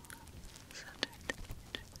 pattern centered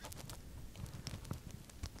edges.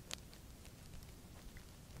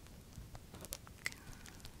 Can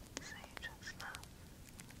see just that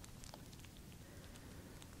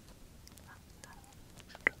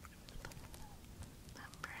structure of the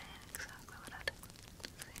membrane, exactly what I'd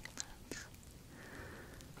expect to see.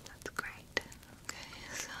 That's great. Okay,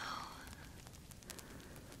 so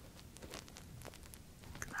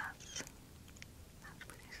that's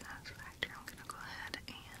pretty satisfactory. I'm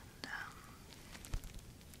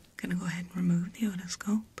gonna go ahead and remove the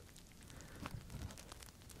otoscope.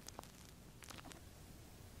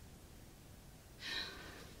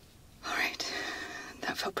 All right,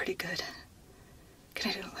 that felt pretty good.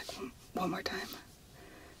 Can I do it like one more time?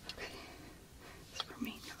 Okay, it's for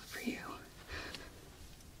me, not for you.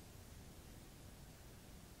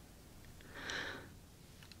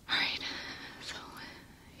 Alright, so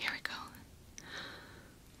here we go.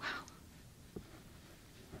 Wow.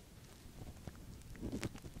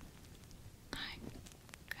 My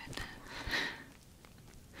goodness.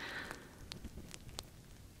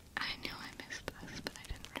 I knew I missed this, but I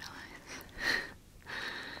didn't realize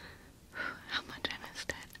how much I missed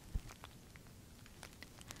it.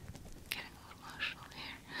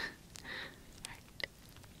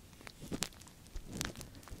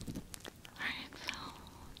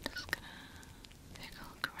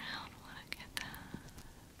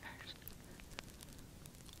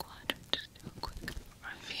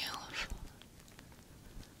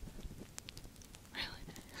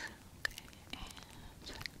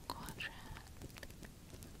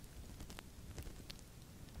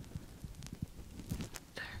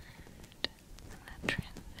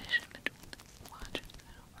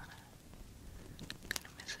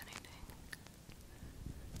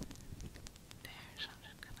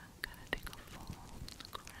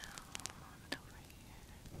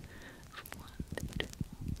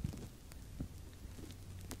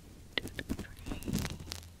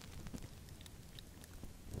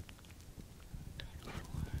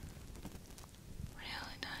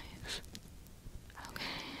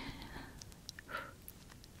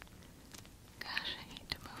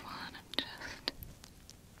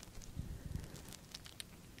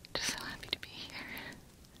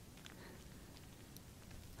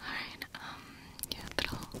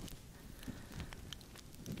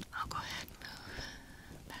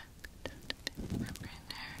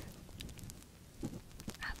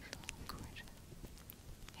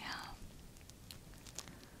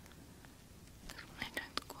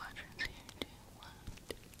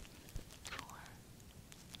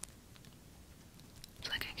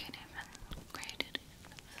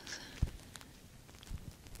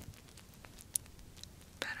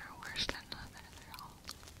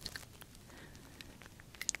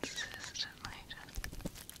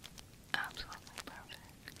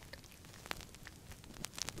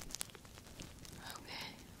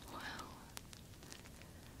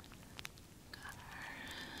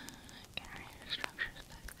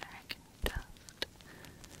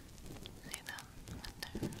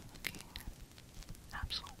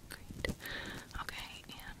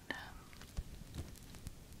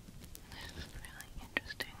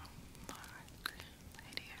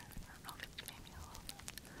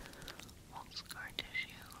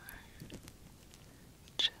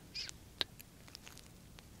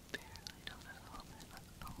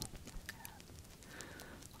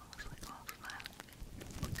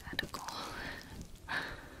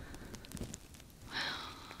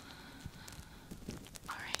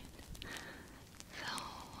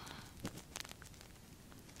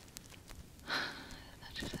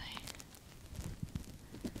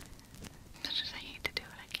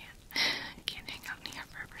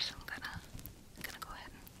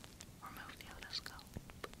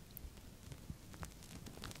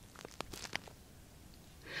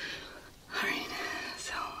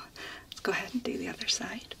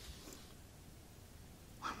 side.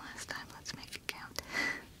 One last time, let's make it count.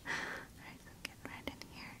 Alright, so get right in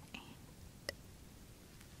here and...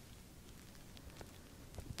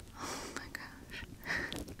 Oh my gosh.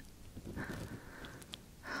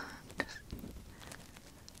 I'm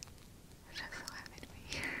just so happy to be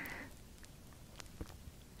here.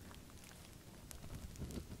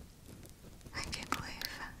 I can't believe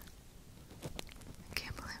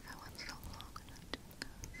I went so long without doing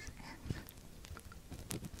those, and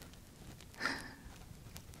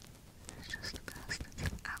it's just the best. It's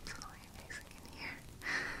absolutely amazing in here,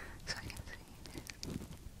 so I can see it.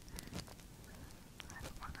 I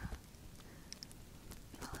don't want to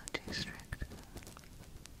follow too strict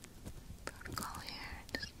protocol here,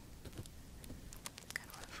 just kind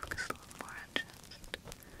of want to focus a little more on just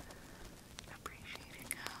appreciating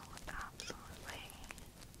how absolutely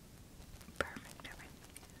perfect everything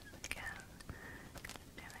is. Again,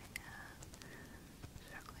 doing a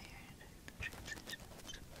circle here to the transitions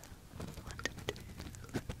from 1 to 2,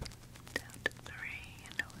 down to 3,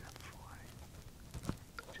 and over to 4,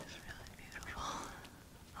 which is really beautiful.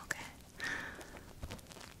 Okay.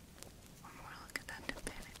 One more look at that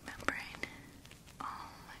tympanic membrane. Oh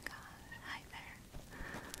my gosh, hi there.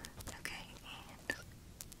 Okay, and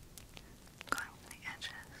going from the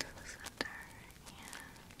edges to the center,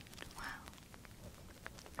 and wow,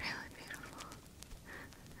 really beautiful.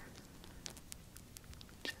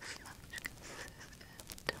 Just such consistent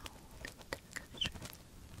tone and texture.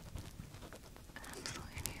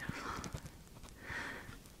 Absolutely beautiful.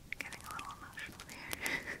 Getting a little emotional here.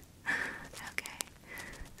 Okay,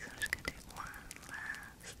 so I'm just gonna take one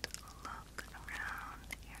last look around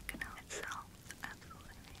the ear canal itself. It's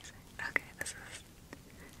absolutely amazing. Okay, this is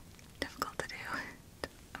difficult to do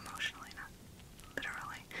emotionally, not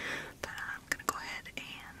literally, but I'm gonna go ahead and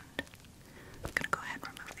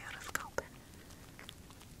remove the otoscope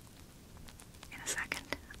in a second.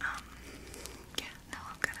 Yeah, no,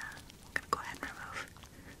 I'm gonna go ahead and remove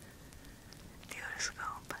the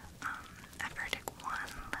otoscope. After I take one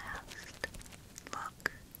last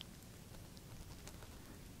look.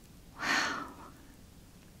 Wow.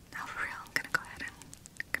 Now for real, I'm gonna go ahead and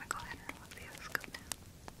remove the otoscope now.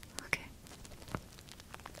 Okay.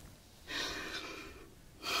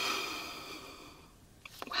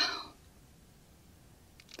 Wow.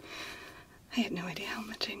 I had no idea how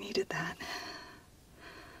much I needed that.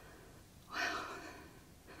 Wow.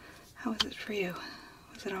 How was it for you?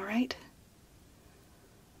 Was it alright?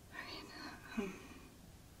 Alright.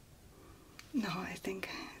 No, I think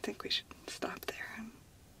we should stop there.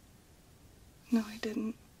 No, I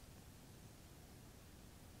didn't.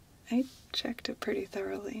 I checked it pretty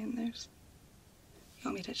thoroughly, and there's... You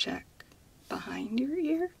want me to check behind your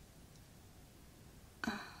ear?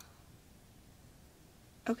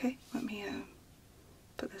 Okay, let me,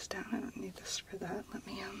 put this down. I don't need this for that. Let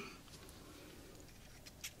me,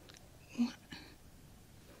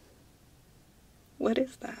 What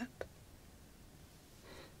is that?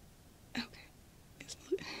 Okay.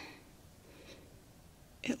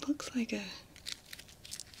 It looks like a...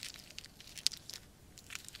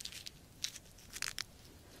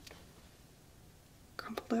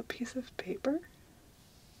 crumpled up piece of paper?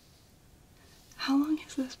 How long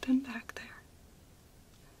has this been back there?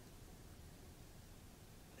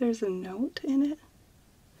 There's a note in it?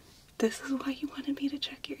 This is why you wanted me to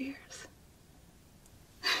check your ears?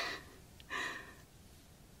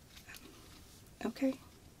 Okay.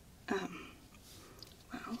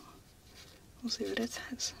 Well, we'll see what it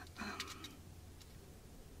says.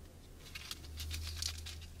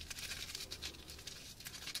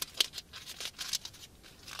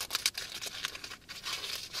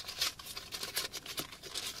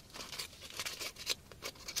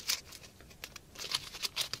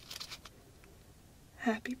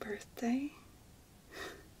 Happy birthday.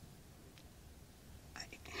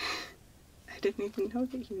 I didn't even know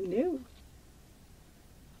that you knew.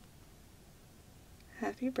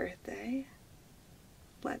 Happy birthday.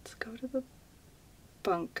 Let's go to the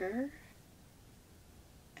bunker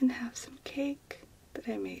and have some cake that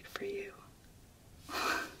I made for you.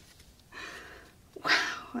 Wow,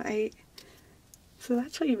 so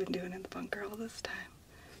that's what you've been doing in the bunker all this time.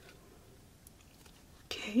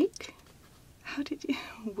 Cake?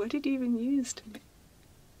 What did you even use to make?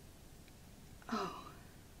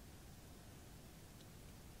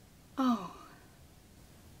 Oh.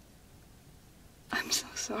 I'm so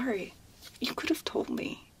sorry. You could have told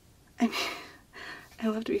me. I mean, I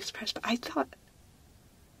love to be expressed, but I thought...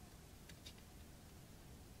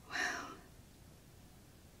 Wow.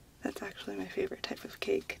 That's actually my favorite type of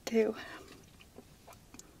cake, too.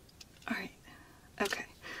 Alright. Okay.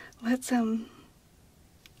 Let's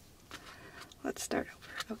let's start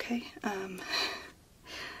over, okay?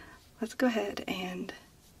 Let's go ahead and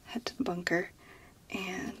head to the bunker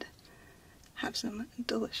and have some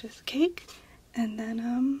delicious cake, and then,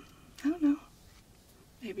 I don't know,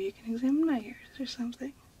 maybe you can examine my ears or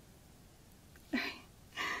something. Alright.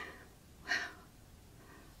 Wow.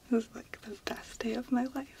 This is like the best day of my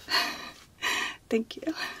life. Thank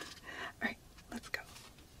you.